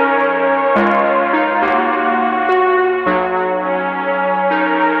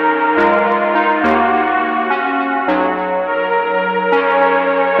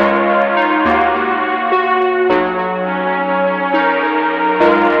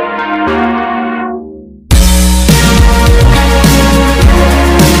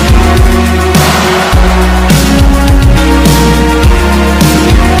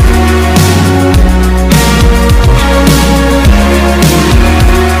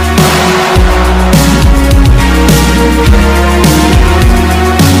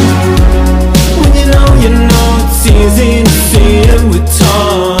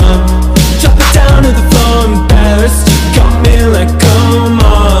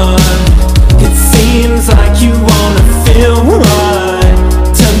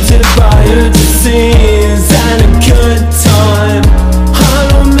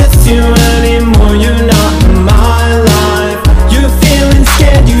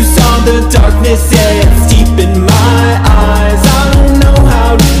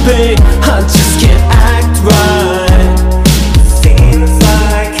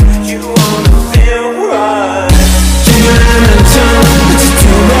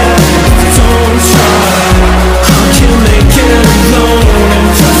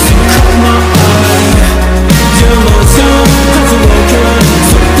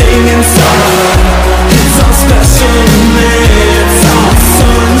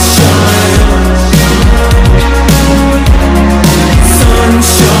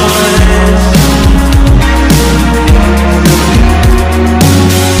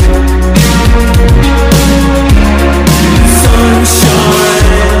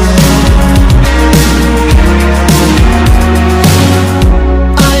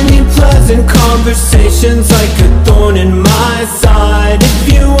 Conversations like a thorn in my side.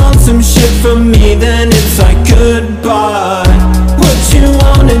 If you want some shit from me, then it's like goodbye. What you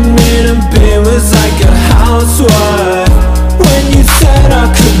wanted me to be was like a housewife. When you said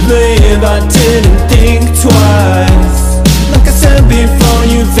I could leave, I didn't think twice. Like I said before,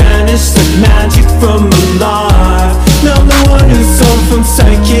 you vanished like magic from my life. Now I'm the one who's sold from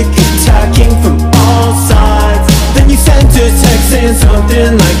psychic, attacking from all sides. Then you sent a text saying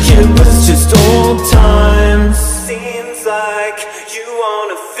something like it was just old times. Seems like you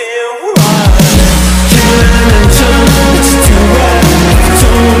wanna feel right. Can I turn what you do right?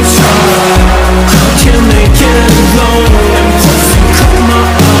 Don't try. I can't make it alone. I'm just cut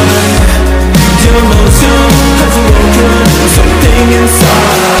my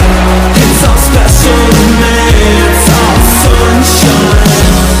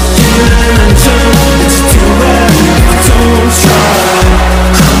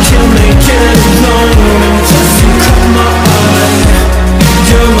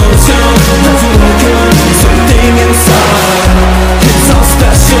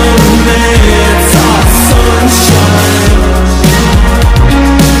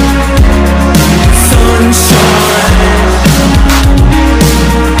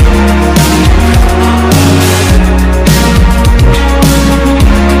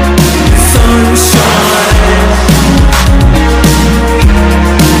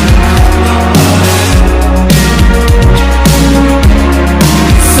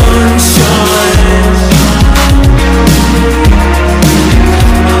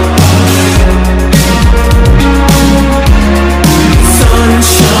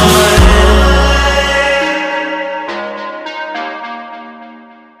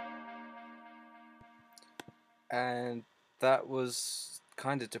that was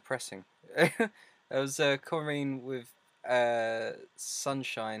kind of depressing. It was Corinne with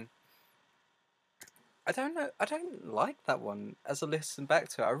Sunshine. I don't know. I don't like that one as I listen back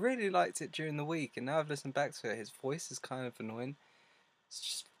to it. I really liked it during the week, and now I've listened back to it. His voice is kind of annoying. It's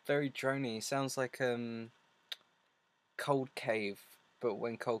just very drony. He sounds like Cold Cave, but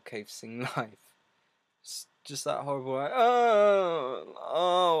when Cold Cave sing live. It's just that horrible like, oh,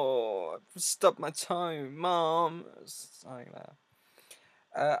 I've stubbed my toe, Mom. Something like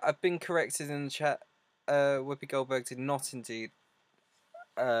that. I've been corrected in the chat. Whoopi Goldberg did not indeed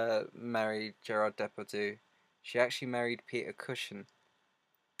marry Gerard Depardieu. She actually married Peter Cushing.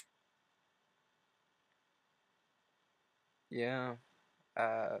 Yeah.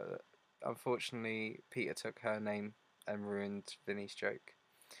 Unfortunately, Peter took her name and ruined Vinny's joke.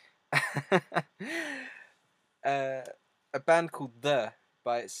 A band called The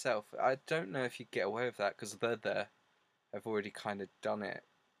by itself. I don't know if you get away with that because The have already kind of done it.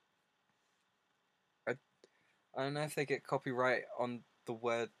 I don't know if they get copyright on the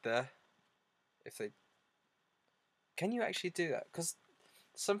word The. If they can you actually do that? Because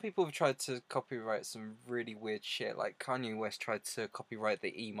some people have tried to copyright some really weird shit. Like Kanye West tried to copyright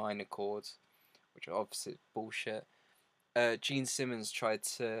the E minor chords, which are obviously bullshit. Gene Simmons tried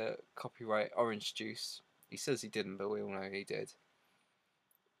to copyright Orange Juice. He says he didn't, but we all know he did.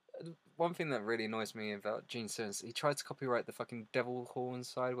 One thing that really annoys me about Gene Simmons, he tried to copyright the fucking devil horn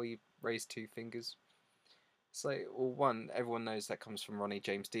side where you raise two fingers. It's like, well, one, everyone knows that comes from Ronnie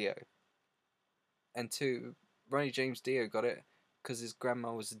James Dio. And two, Ronnie James Dio got it because his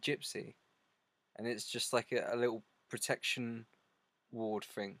grandma was a gypsy. And it's just like a little protection ward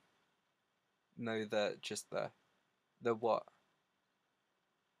thing. No, just the what?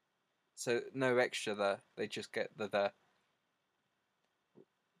 So no extra there. They just get the there.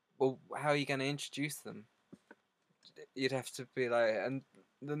 Well, how are you going to introduce them? You'd have to be like, and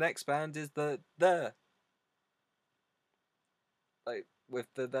the next band is the there. Like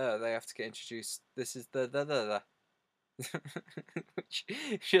with the there, they have to get introduced. This is the. Which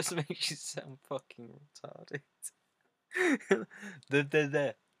just makes you sound fucking retarded.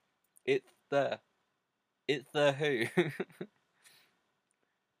 The. It's there. It's the who.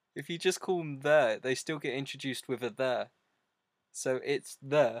 If you just call them there, they still get introduced with a there. So it's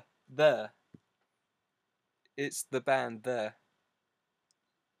there. It's the band there.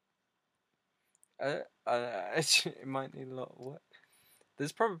 It might need a lot of work.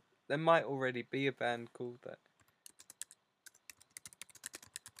 There might already be a band called that.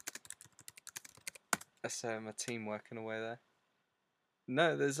 That's my team working away there.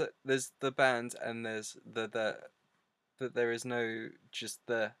 No, there's the band and there's the but there is no just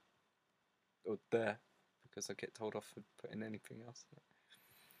the or there because I get told off for putting anything else.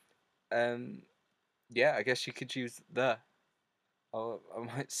 Yeah, I guess you could use the. I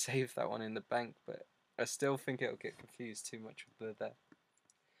might save that one in the bank, but I still think it'll get confused too much with the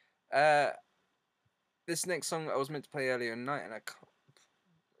there. This next song I was meant to play earlier in the night, and I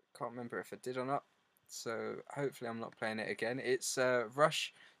can't remember if I did or not. So hopefully I'm not playing it again. It's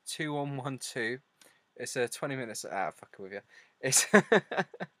Rush 2112. It's 20 minutes. Fuck with you. It's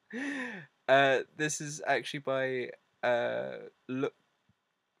this is actually by Look.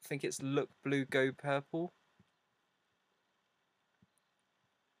 I think it's Look Blue Go Purple.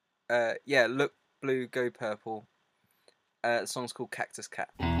 Yeah, Look Blue Go Purple. The song's called Cactus Cat.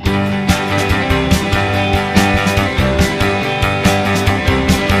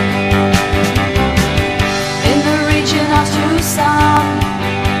 In the region of Tucson,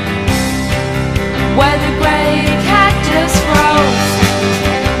 where the great cactus grows,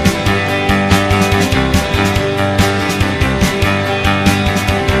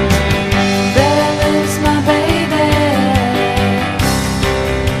 there lives my baby,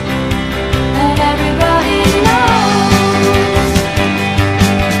 and everybody knows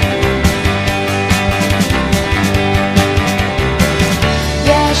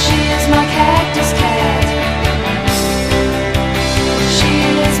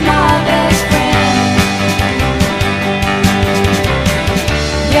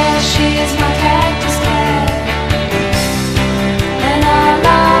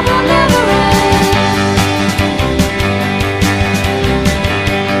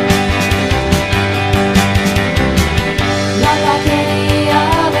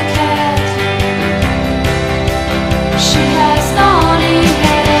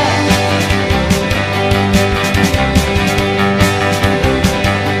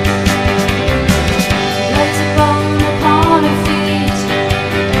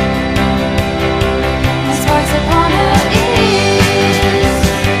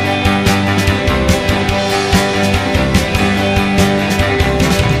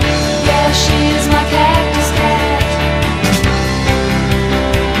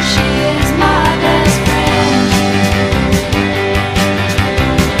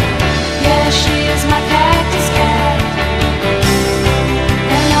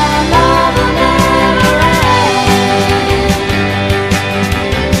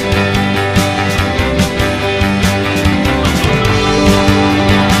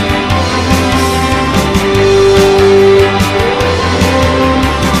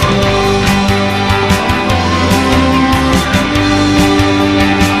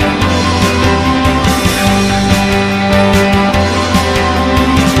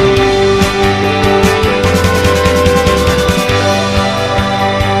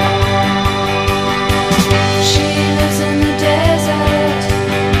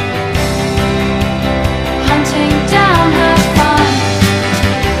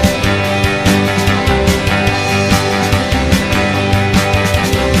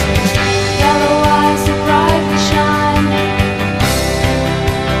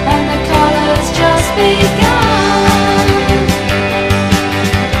just begun.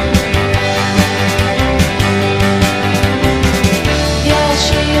 Yeah,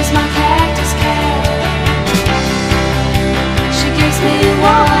 she is my cactus cat. She gives me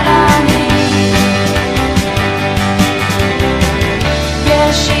what I need.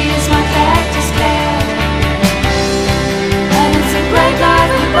 Yeah, she is my cactus cat. And it's a great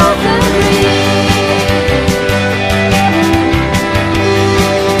life, we both agree.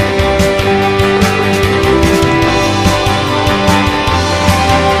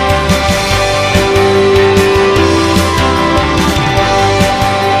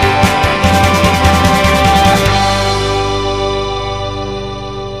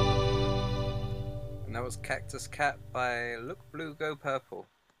 And that was Cactus Cat by Look Blue Go Purple.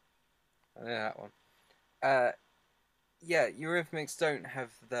 I know that one. Yeah, Eurythmics don't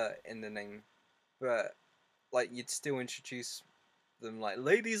have the in the name, but like you'd still introduce them like,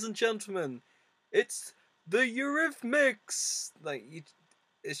 ladies and gentlemen, it's the Eurythmics. Like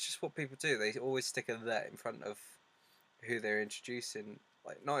it's just what people do. They always stick a that in front of who they're introducing.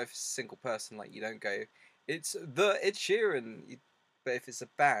 Like not if it's a single person, like you don't go, it's the Ed Sheeran. But if it's a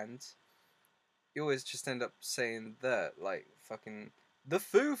band, you always just end up saying the, like fucking the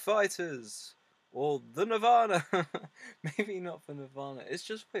Foo Fighters or the Nirvana. Maybe not for Nirvana. It's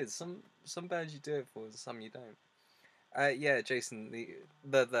just weird. Some bands you do it for, and some you don't. Yeah, Jason, the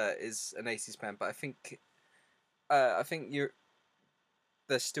is an 80s band, but I think they're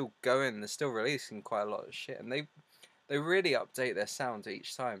still going. They're still releasing quite a lot of shit, and they really update their sound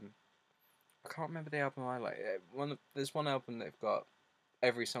each time. I can't remember the album I like. There's one album they've got.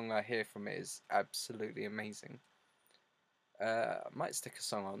 Every song I hear from it is absolutely amazing. I might stick a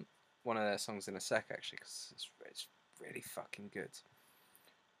song on one of their songs in a sec, actually, because it's really fucking good.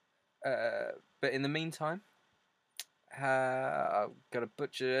 But in the meantime, I'm gonna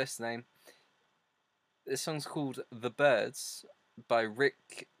butcher this name. This song's called "The Birds" by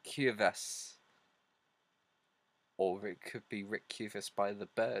Rick Cuevas. Or it could be Rick Cuevas by The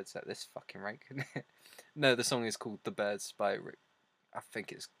Birds at this fucking rate, couldn't it? No, the song is called "The Birds" by Rick. I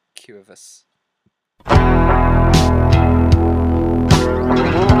think it's Cuevas.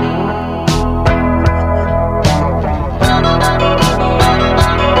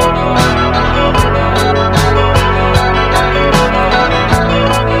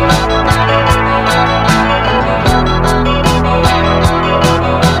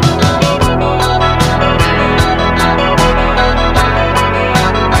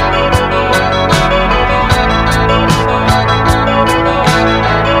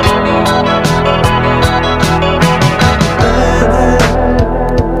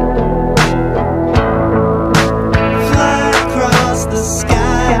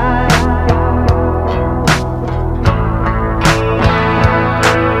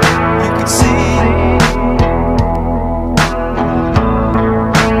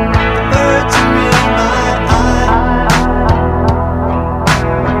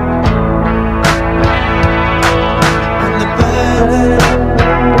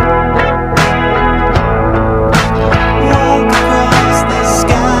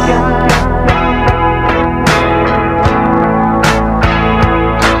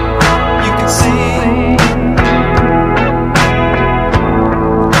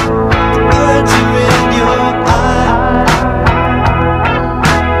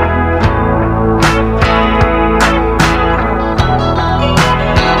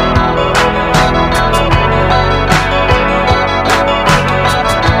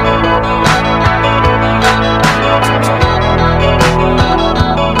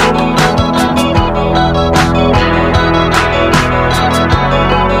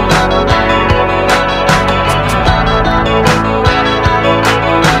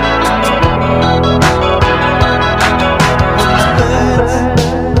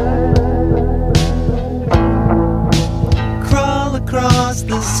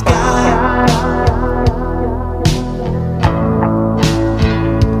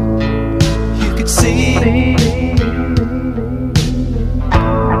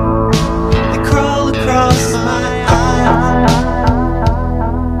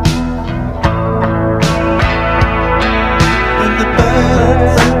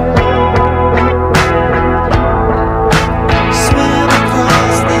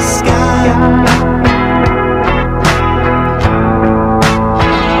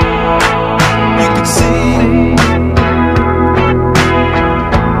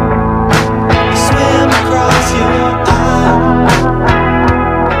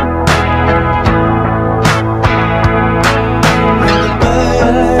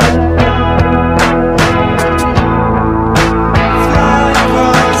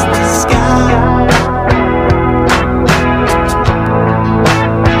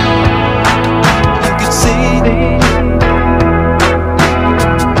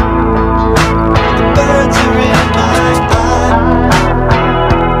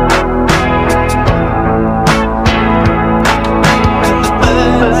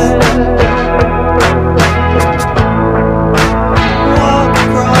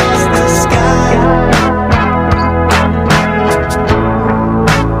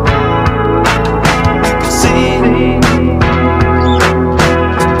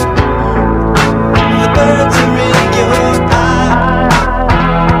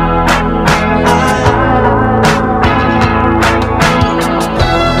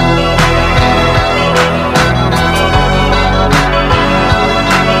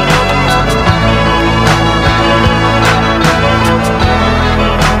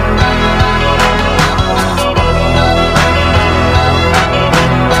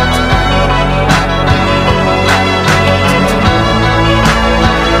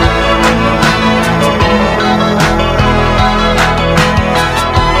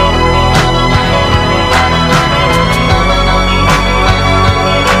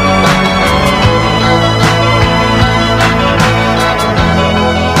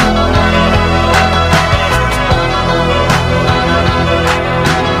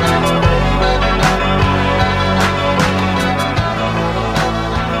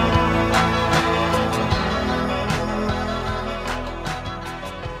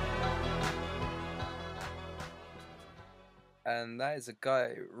 that is a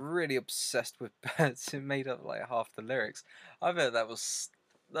guy really obsessed with birds who made up like half the lyrics. I bet that was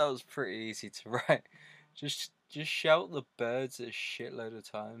pretty easy to write. Just shout the birds a shitload of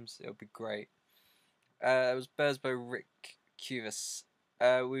times. It'll be great. It was Birds by Rick Cuvis.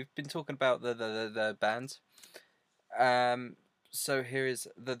 We've been talking about the band. So here is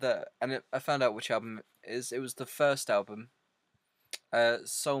I found out which album it is. It was the first album,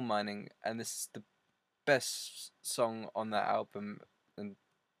 Soul Mining, and this is the best song on that album, and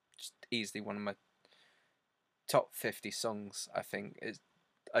just easily one of my top 50 songs. I think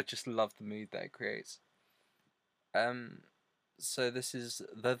I just love the mood that it creates. So this is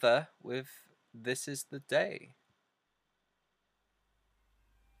the with This Is the Day.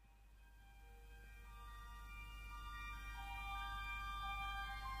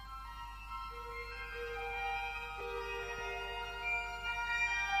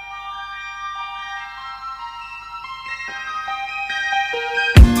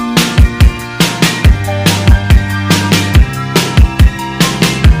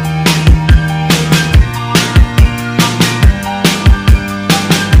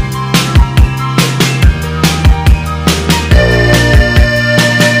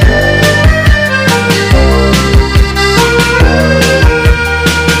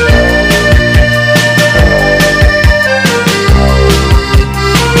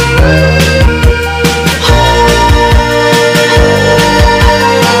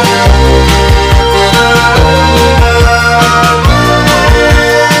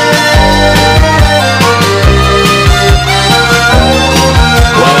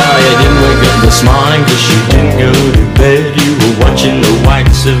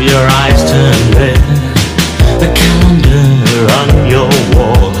 Of your eyes turn red. The calendar on your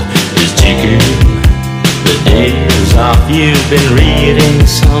wall is ticking the days off. You've been reading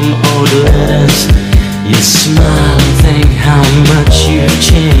some old letters. You smile and think how much you've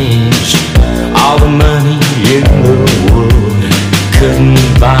changed. All the money in the world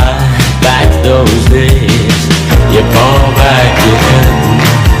couldn't buy back those days. You pull back your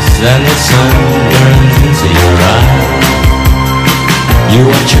curtains and the sun burns into your eyes. You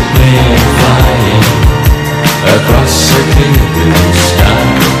watch a plane flying across a clear blue sky.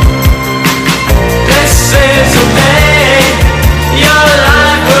 This is the day your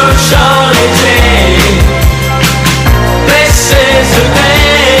life will surely change. This is the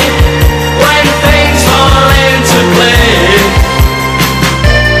day when things fall into place.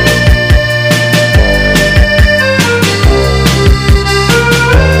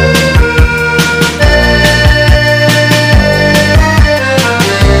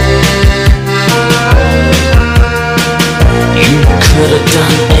 Could have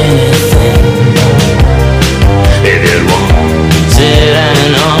done anything if you wanted,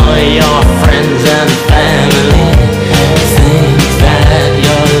 and all your friends and family think that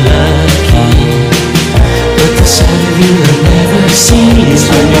you're lucky. But the sight of you never ceases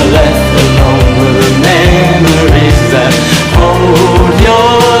when you're left alone with the memories that hold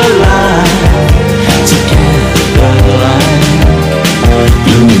your life together like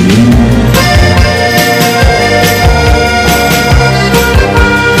glue.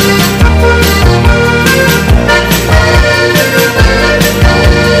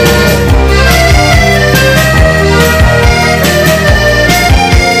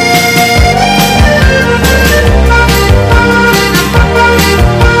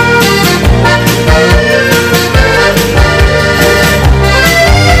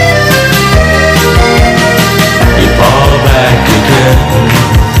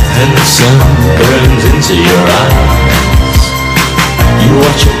 And the sun burns into your eyes. You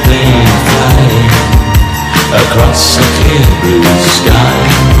watch a plane flying across a clear blue sky.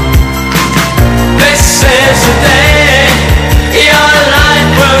 This is the day your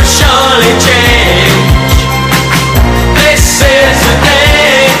life will surely change. This is the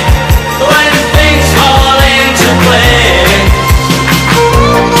day when things fall into place.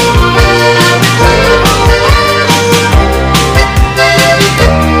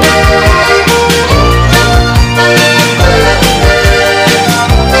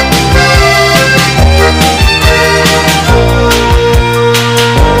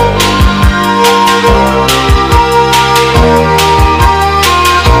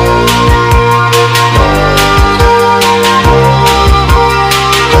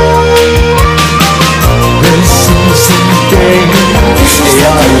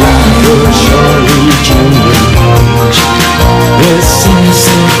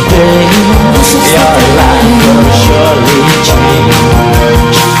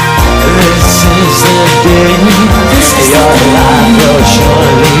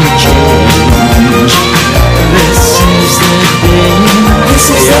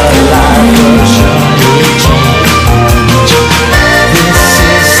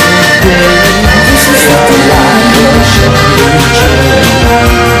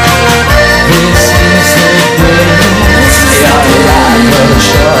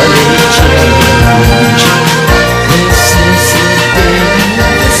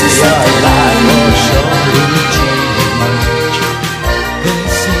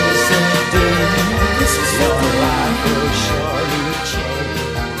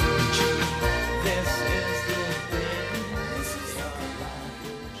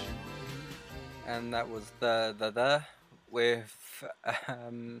 and that was the with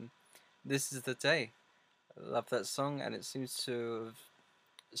This Is the Day. I love that song, and it seems to have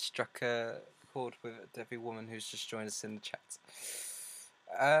struck a chord with every woman who's just joined us in the chat.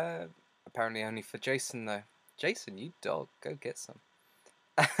 Apparently only for Jason though. Jason, you dog, go get some.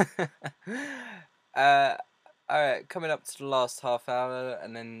 Alright, coming up to the last half hour,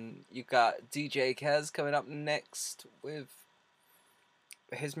 and then you got DJ Kaz coming up next with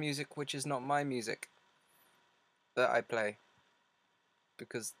his music, which is not my music that I play,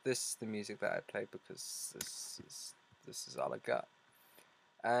 because this is the music that I play, because this is all I got.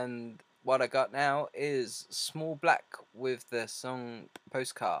 And what I got now is Small Black with the song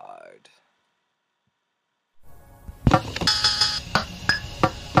Postcard.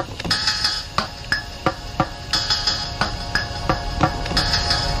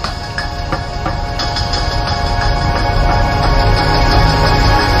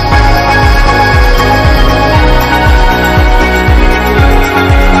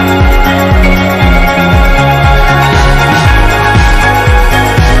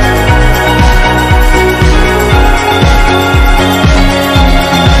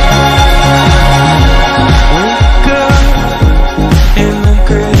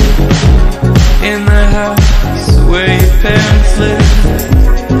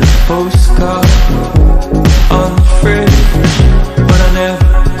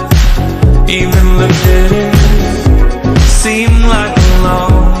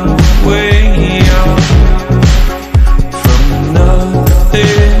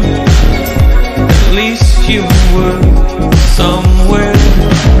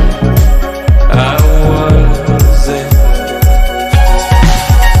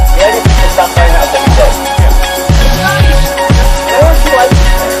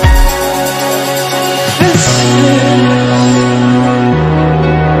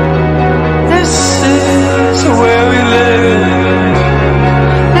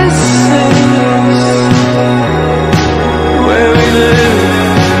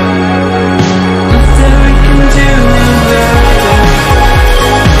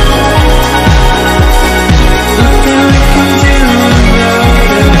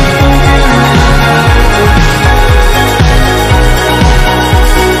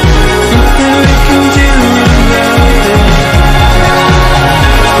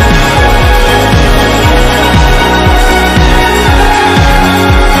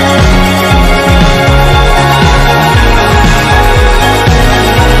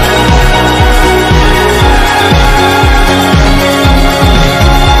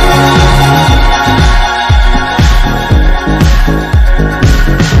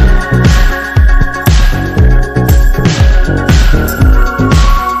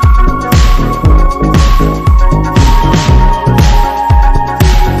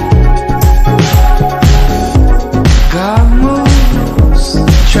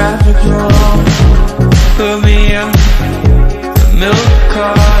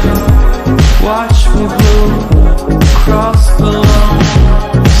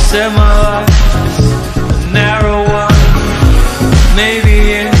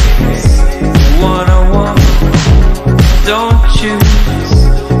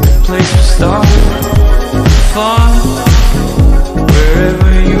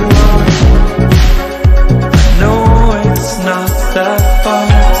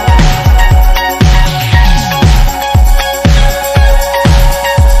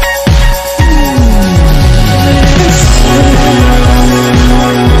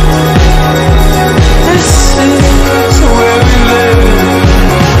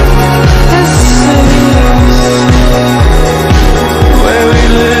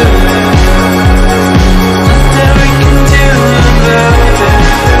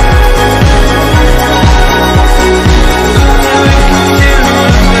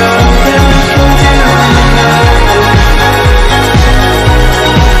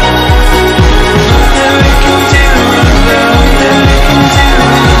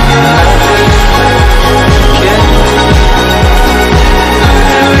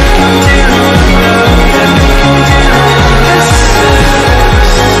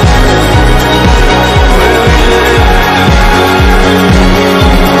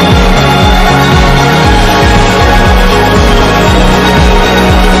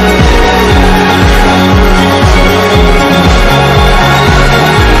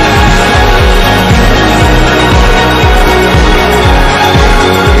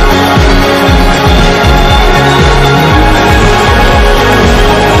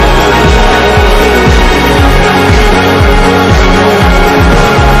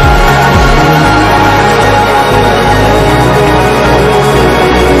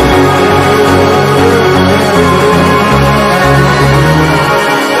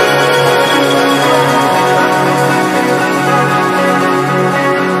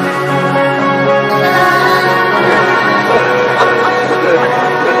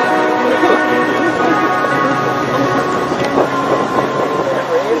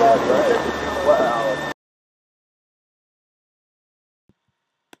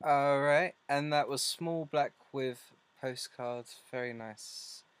 And that was Small Black with Postcards. Very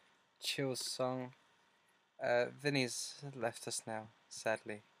nice, chill song. Vinny's left us now,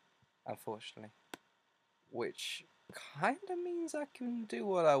 sadly, unfortunately. Which kind of means I can do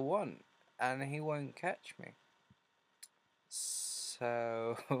what I want, and he won't catch me.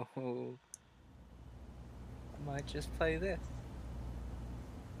 So I might just play this.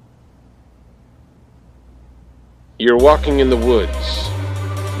 You're walking in the woods.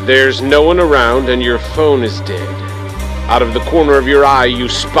 There's no one around and your phone is dead. Out of the corner of your eye, you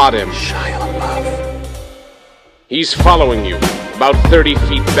spot him. Shia LaBeouf. He's following you, about 30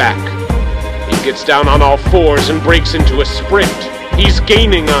 feet back. He gets down on all fours and breaks into a sprint. He's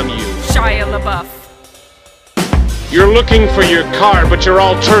gaining on you. Shia LaBeouf. You're looking for your car, but you're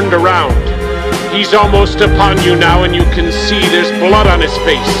all turned around. He's almost upon you now, and you can see there's blood on his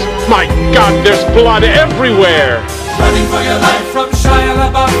face. My God, there's blood everywhere! Running for your life from Shia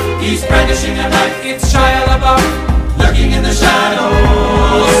LaBeouf. He's brandishing a knife, it's Shia LaBeouf. Lurking in the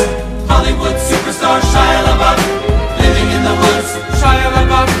shadows. Hollywood superstar Shia LaBeouf. Living in the woods, Shia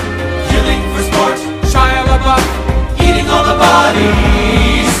LaBeouf. Killing for sport, Shia LaBeouf. Eating all the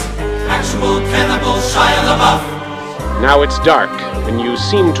bodies. Actual cannibal Shia LaBeouf. Now it's dark, and you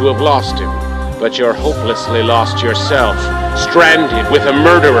seem to have lost him. But you're hopelessly lost yourself, stranded with a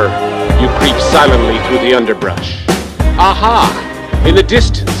murderer. You creep silently through the underbrush. Aha! In the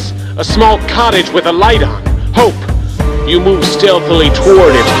distance, a small cottage with a light on. Hope. You move stealthily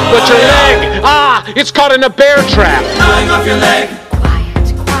toward it, but your leg! Ah! It's caught in a bear trap! Gnawing off your leg.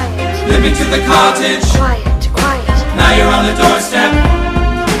 Quiet, quiet, Limping to the cottage. quiet, quiet. Now you're on the doorstep.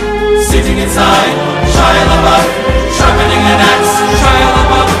 Sitting inside, Shia LaBeouf. Sharpening an axe, Shia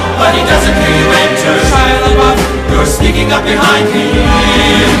LaBeouf. But he doesn't hear you enter, Shia LaBeouf. You're sneaking up behind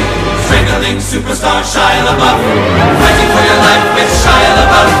him. Strangling superstar Shia LaBeouf. Fighting for your life with Shia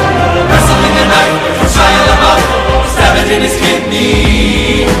LaBeouf. Wrestling a knife for Shia LaBeouf. Stab it in his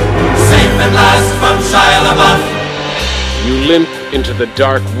kidney. Safe at last from Shia LaBeouf. You limp into the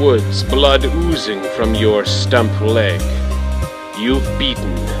dark woods, blood oozing from your stump leg. You've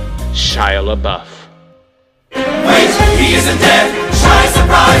beaten Shia LaBeouf. Wait, he isn't dead. Shy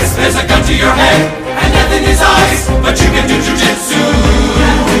surprise, there's a gun to your head and death in his eyes, but you can do jujitsu.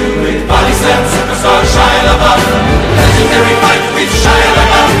 With body slam superstar Shia LaBeouf. Legendary fight with Shia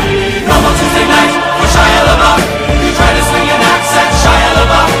LaBeouf. Normal Tuesday night for Shia LaBeouf. You try to swing an axe at Shia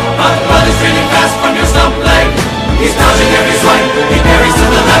LaBeouf, but blood is draining fast from your stump leg. He's dodging every swipe. He parries to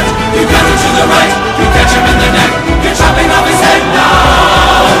the left. You counter to the right. You catch him in the neck. You're chopping off his head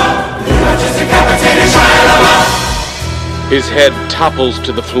now. You're just decapitated Shia LaBeouf. His head topples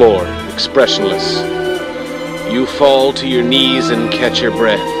to the floor, expressionless. You fall to your knees and catch your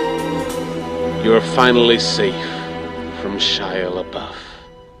breath. You're finally safe from Shia LaBeouf.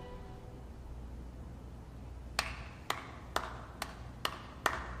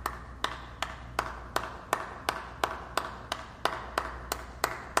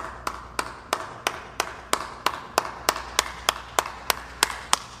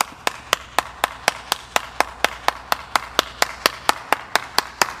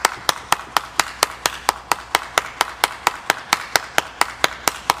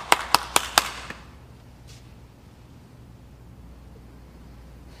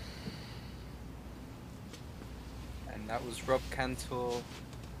 That was Rob Cantor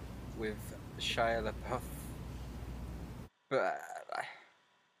with Shia LaBeouf. But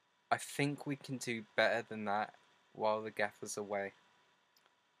I think we can do better than that while the gaffer's away.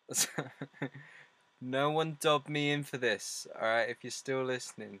 No one dobbed me in for this, alright? If you're still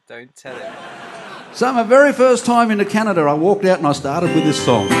listening, don't tell him. So my very first time into Canada, I walked out and I started with this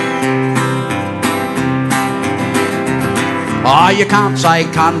song. Oh, you can't say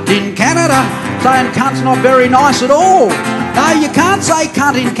cunt in Canada. Saying cunt's not very nice at all. No, you can't say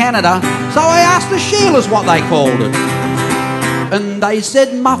cunt in Canada. So I asked the Sheilas what they called it. And they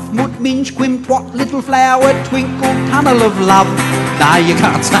said muff, mut, minge, quim, twat, little flower, twinkle, tunnel of love. No, you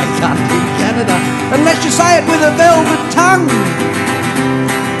can't say cunt in Canada unless you say it with a velvet tongue.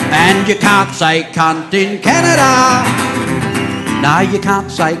 And you can't say cunt in Canada. No, you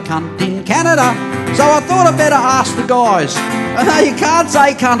can't say cunt in Canada. So I thought I'd better ask the guys. No, you can't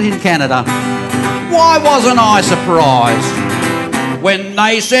say cunt in Canada. Why wasn't I surprised when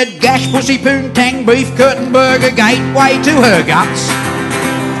they said gash, pussy, poontang, beef, curtain, burger, gateway to her guts?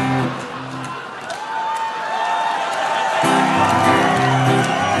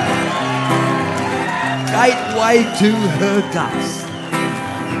 Gateway to her guts.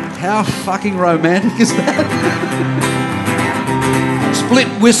 How fucking romantic is that? split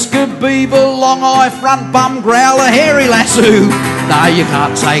whisker beaver, long eye, front bum, growler, hairy lasso. No, you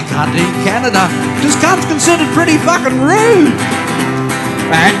can't say cunt in Canada, 'cause cunt's considered pretty fucking rude.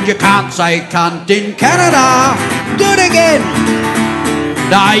 And you can't say cunt in Canada. Do it again.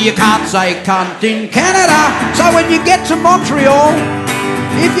 No, you can't say cunt in Canada. So when you get to Montreal,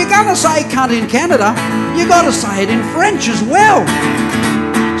 if you're gonna say cunt in Canada, you gotta say it in French as well.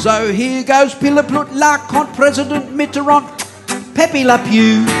 So here goes Piliplut la Comte President Mitterrand, Pepe Le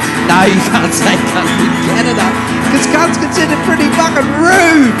Pew. No, you can't say cunt in Canada, because cunt's considered pretty fucking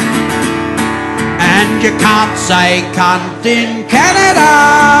rude. And you can't say cunt in Canada.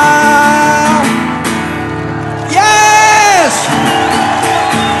 Yes!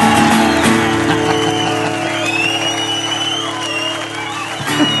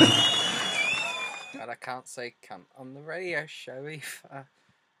 And I can't say cunt on the radio show either.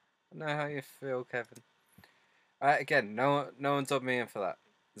 I know how you feel, Kevin. Again, no one told me in for that.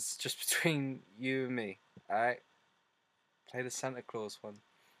 This is just between you and me. Alright? Play the Santa Claus one.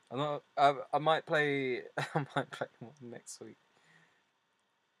 I might play one next week.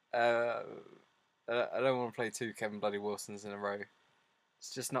 I don't want to play 2 Kevin Bloody Wilsons in a row.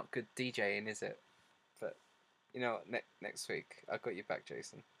 It's just not good DJing, is it? But you know what? Next week I got you back,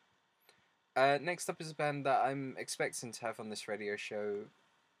 Jason. Next up is a band that I'm expecting to have on this radio show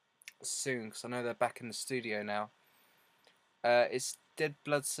soon, because I know they're back in the studio now. It's Dead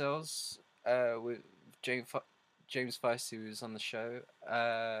Blood Cells with James Feisty, who was on the show.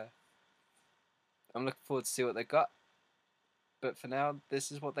 I'm looking forward to see what they got. But for now,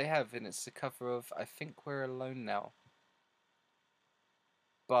 this is what they have, and it's a cover of I Think We're Alone Now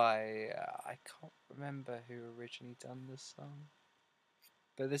by I can't remember who originally done this song,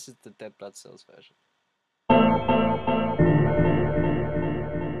 but this is the Dead Blood Cells version.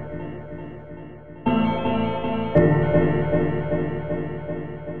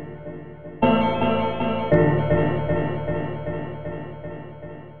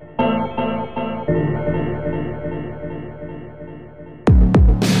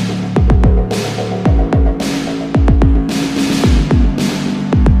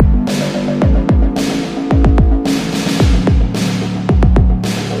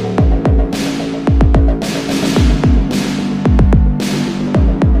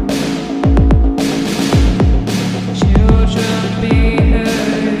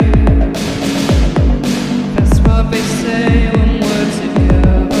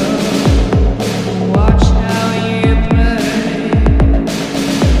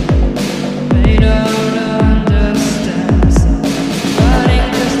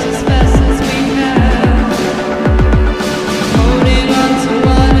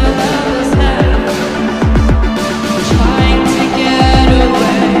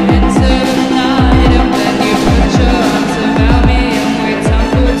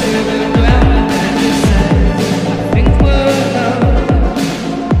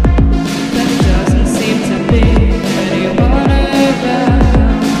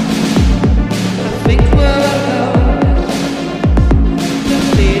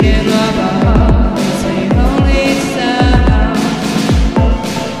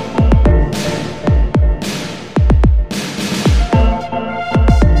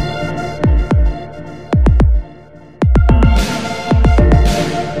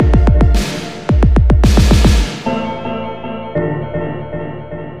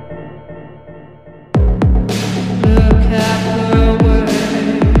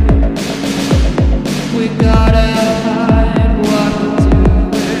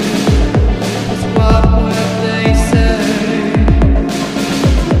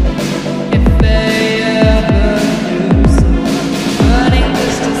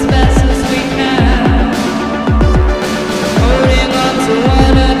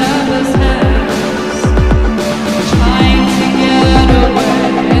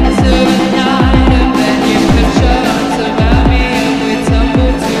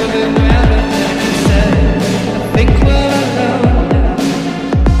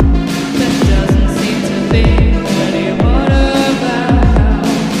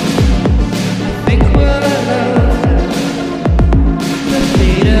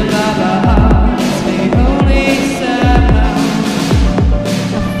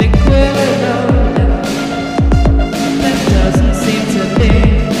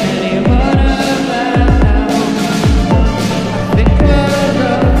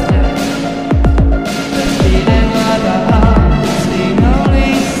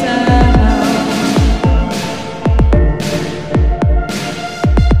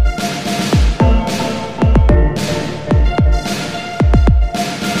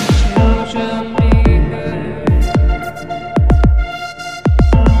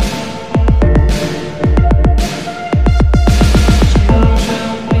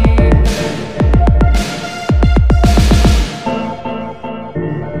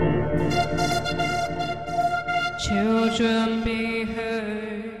 should be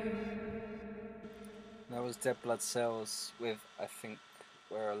heard. That was Dead Blood Cells with, I think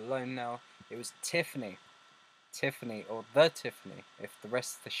we're alone now. It was Tiffany. Tiffany, or The Tiffany, if the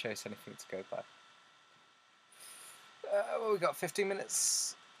rest of the show is anything to go by. Well, we got 15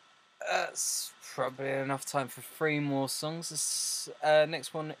 minutes. That's probably enough time for 3 more songs. This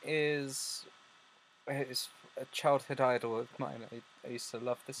next one is a childhood idol of mine. I used to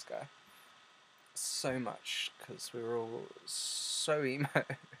love this guy so much because we were all so emo.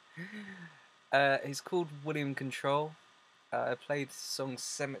 He's called William Control. I played his song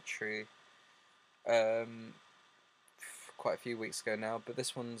Cemetery quite a few weeks ago now, but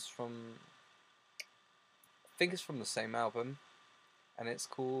this one's from, I think it's from the same album, and it's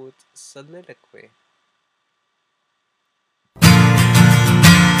called Soliloquy.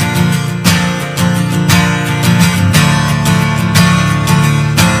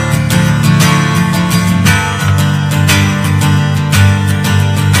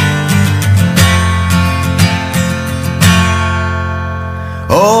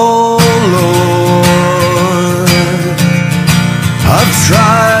 Oh Lord, I've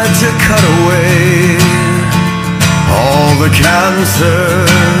tried to cut away all the cancer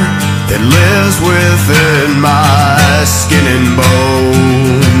that lives within my skin and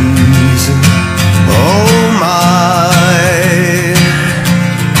bones. Oh my,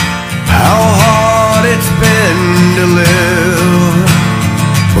 how hard it's been to live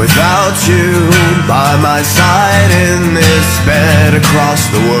without you by my side in this bed across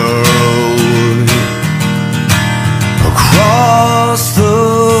the world. Across the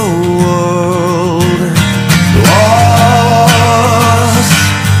world. Lost,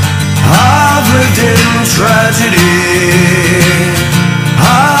 I've lived in tragedy.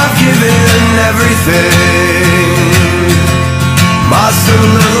 I've given everything, my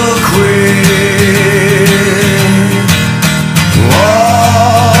soliloquy.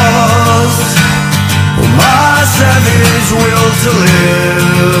 Lost, my savage will to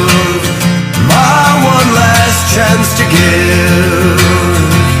live, my one last chance to give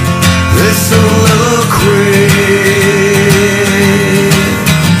this soliloquy.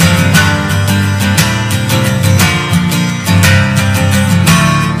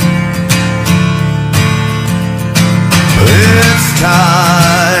 It's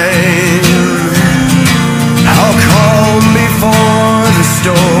time, I'll calm before the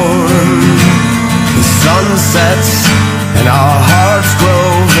storm. The sun sets and our hearts grow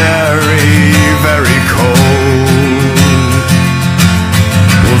very, very cold.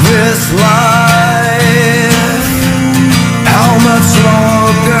 This life, how much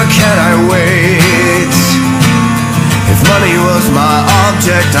longer can I wait? If money was my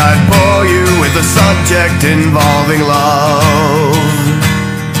object, I'd bore you with a subject involving love.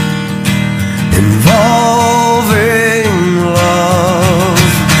 Involving love.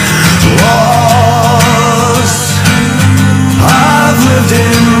 Lost, I've lived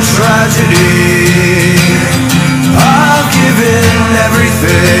in tragedy. I've given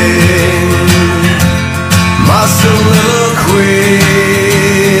everything, my soliloquy.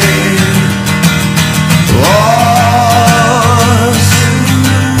 Lost,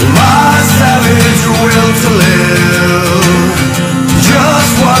 my savage will to live,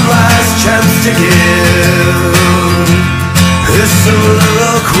 just one last chance to give this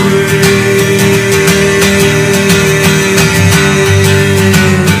soliloquy.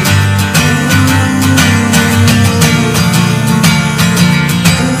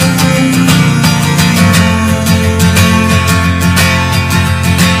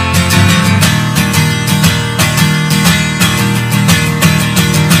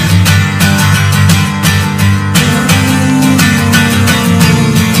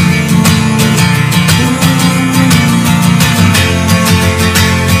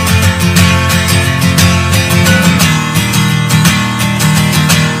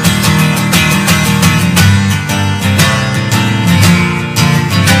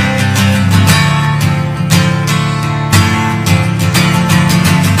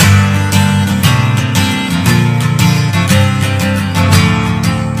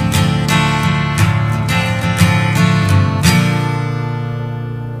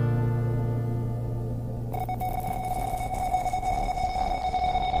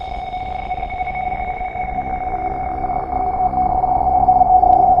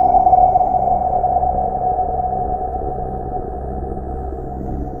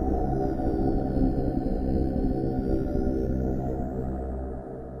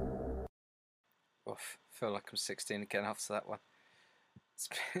 Oof, I feel like I'm 16 again after that one.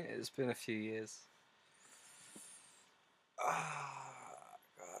 It's been a few years. Ah,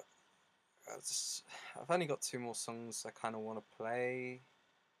 God. I've only got 2 more songs I kind of want to play,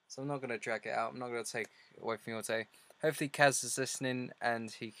 so I'm not gonna drag it out. I'm not gonna take away from your day. Hopefully, Kaz is listening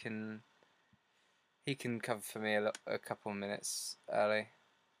and he can cover for me a couple of minutes early.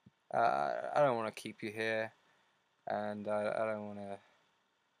 I don't want to keep you here, and I don't want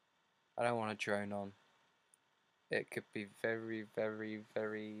to drone on. It could be very, very,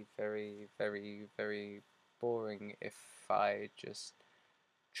 very, very, very, very boring if I just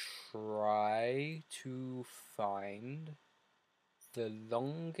try to find the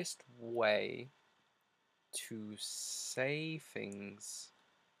longest way to say things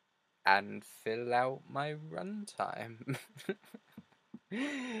and fill out my runtime.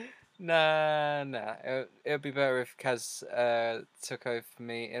 Nah. It'll be better if Kaz took over for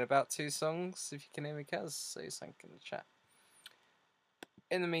me in about 2 songs. If you can hear me, Kaz, say something in the chat.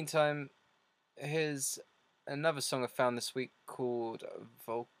 In the meantime, here's another song I found this week called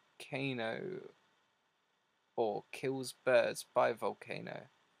Volcano, or Kills Birds by Volcano.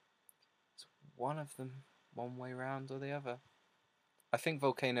 It's one of them, one way round or the other. I think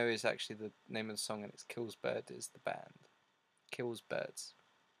Volcano is actually the name of the song, and it's Kills Bird is the band. Kills Birds.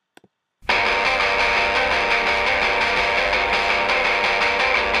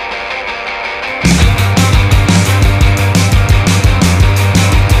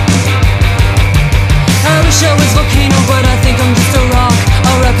 I wish I was volcano, but I think I'm just a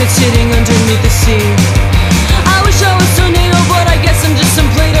rocket sitting underneath the sea. I wish I was tornado, but I guess I'm just some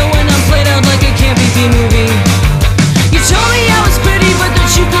Play-Doh when I'm played out like a campy B-movie. You told me I was pretty, but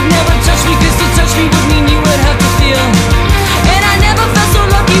that you could never touch me, 'cause to touch me would mean you would have to feel. And I never felt so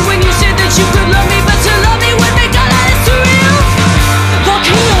lucky when you said that you could love me, but to love me would make all that is surreal.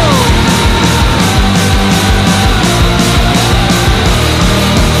 Volcano.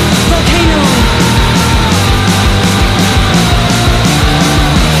 Volcano.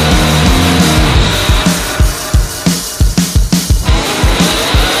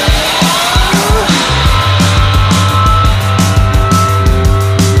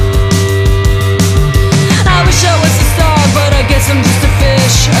 I'm just a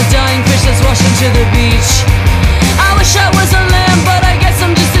fish, a dying fish that's washing to the beach. I wish I was a lamb, but I guess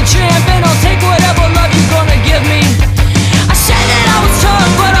I'm just a tramp, and I'll take whatever love you're gonna give me. I said that I was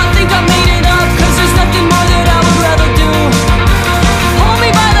tough, but I think I made it up, 'cause there's nothing more that I would rather do. Hold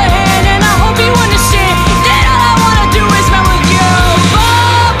me by the hand, and I hope you understand that all I wanna do is melt with you.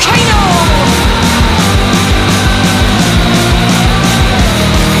 Volcano.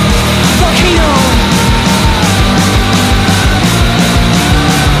 Volcano.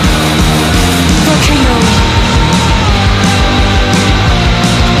 Volcano.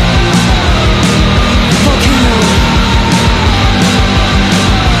 Volcano.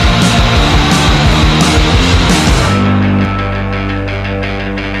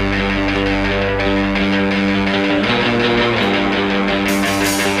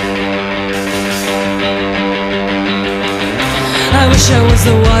 I wish I was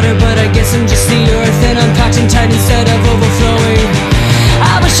the water, but I guess I'm just the earth, and I'm packed and tight instead of overflowing.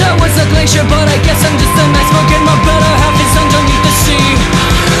 I wish I was a glacier, but I guess I'm just an iceberg, and my better half is underneath the sea.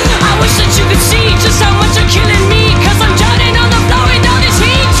 I wish that you could see just how much you're killing me, 'cause I'm drowning on the floor with all this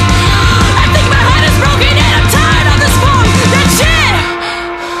heat. I think my heart is broken and I'm tired of this funk. That's it.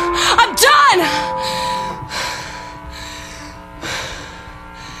 I'm done.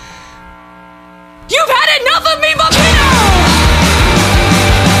 You've had enough of me, Volcano.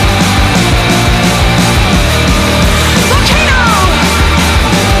 Volcano.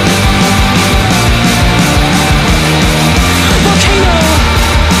 Volcano.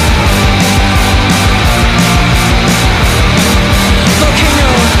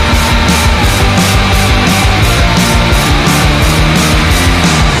 Volcano.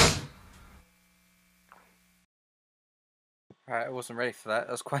 Alright, I wasn't ready for that.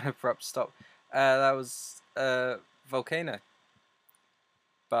 That was quite an abrupt stop. That was Volcano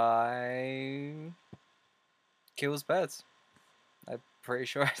by Kills Birds. I'm pretty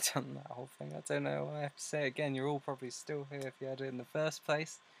sure I've done that whole thing. I don't know why I have to say it again. You're all probably still here if you had it in the first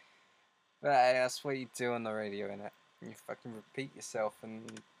place. But hey, that's what you do on the radio, innit? You fucking repeat yourself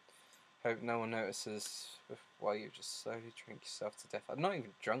and hope no one notices while you just slowly drink yourself to death. I'm not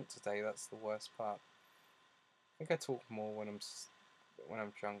even drunk today. That's the worst part. I think I talk more when I'm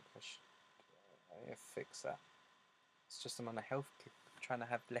drunk. I need to fix that. It's just I'm on a health kick, trying to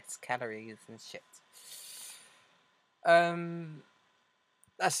have less calories and shit.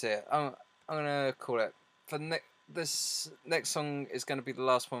 That's it. I'm gonna call it. For this next song is gonna be the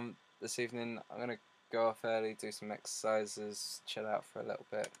last one this evening. I'm gonna go off early, do some exercises, chill out for a little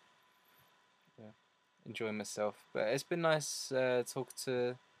bit. Yeah, enjoy myself. But it's been nice talking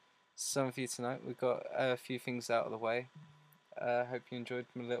to some for you tonight. We've got a few things out of the way. Hope you enjoyed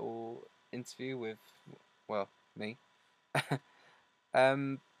my little interview with, well, me.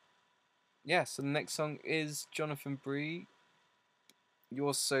 Yeah, so the next song is Jonathan Bree,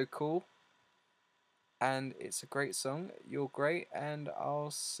 You're So Cool. And it's a great song. You're great, and I'll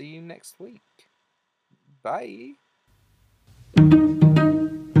see you next week. Bye.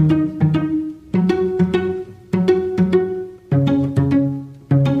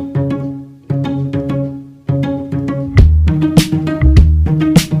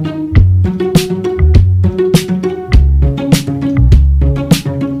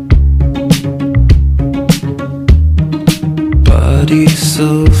 Body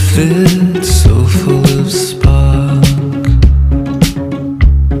so fit, so full of spark,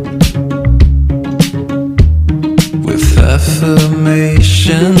 with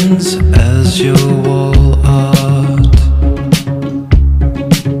affirmations as your wall art.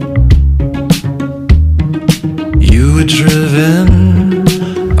 You were driven,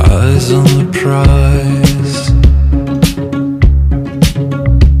 eyes on the prize,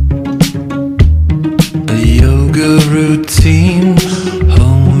 a yoga routine,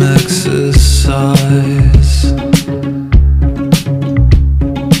 home exercise.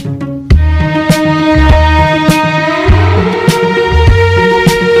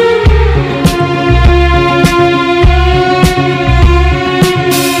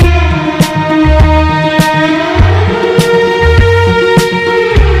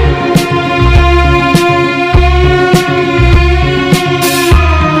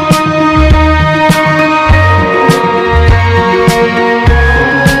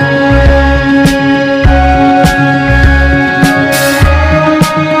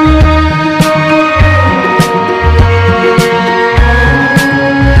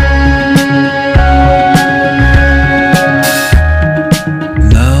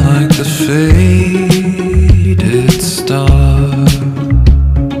 Faded star,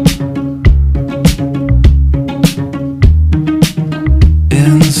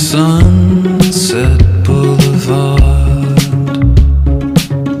 in Sunset Boulevard,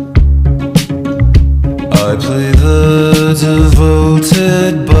 I play the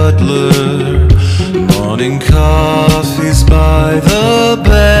devoted butler, morning coffees by the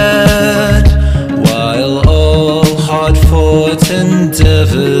bed, while all hard-fought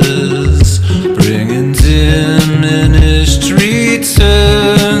endeavors bringing diminished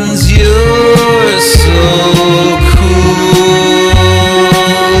returns. You're so cool,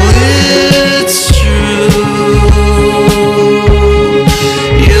 it's true.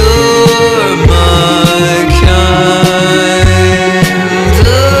 You're my kind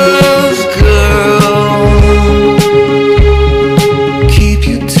of girl. Keep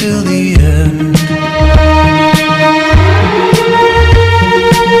you till the end.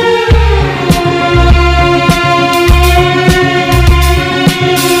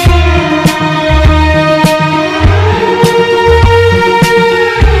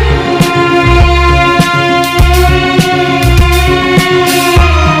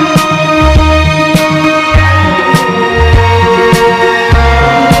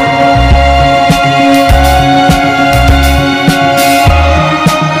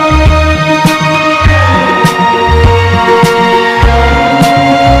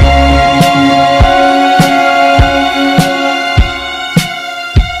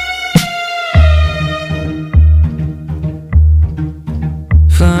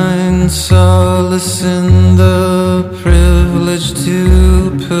 Find solace in the privilege to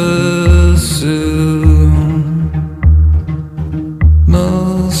pursue.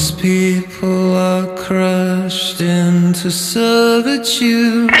 Most people are crushed into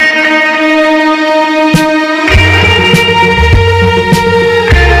servitude.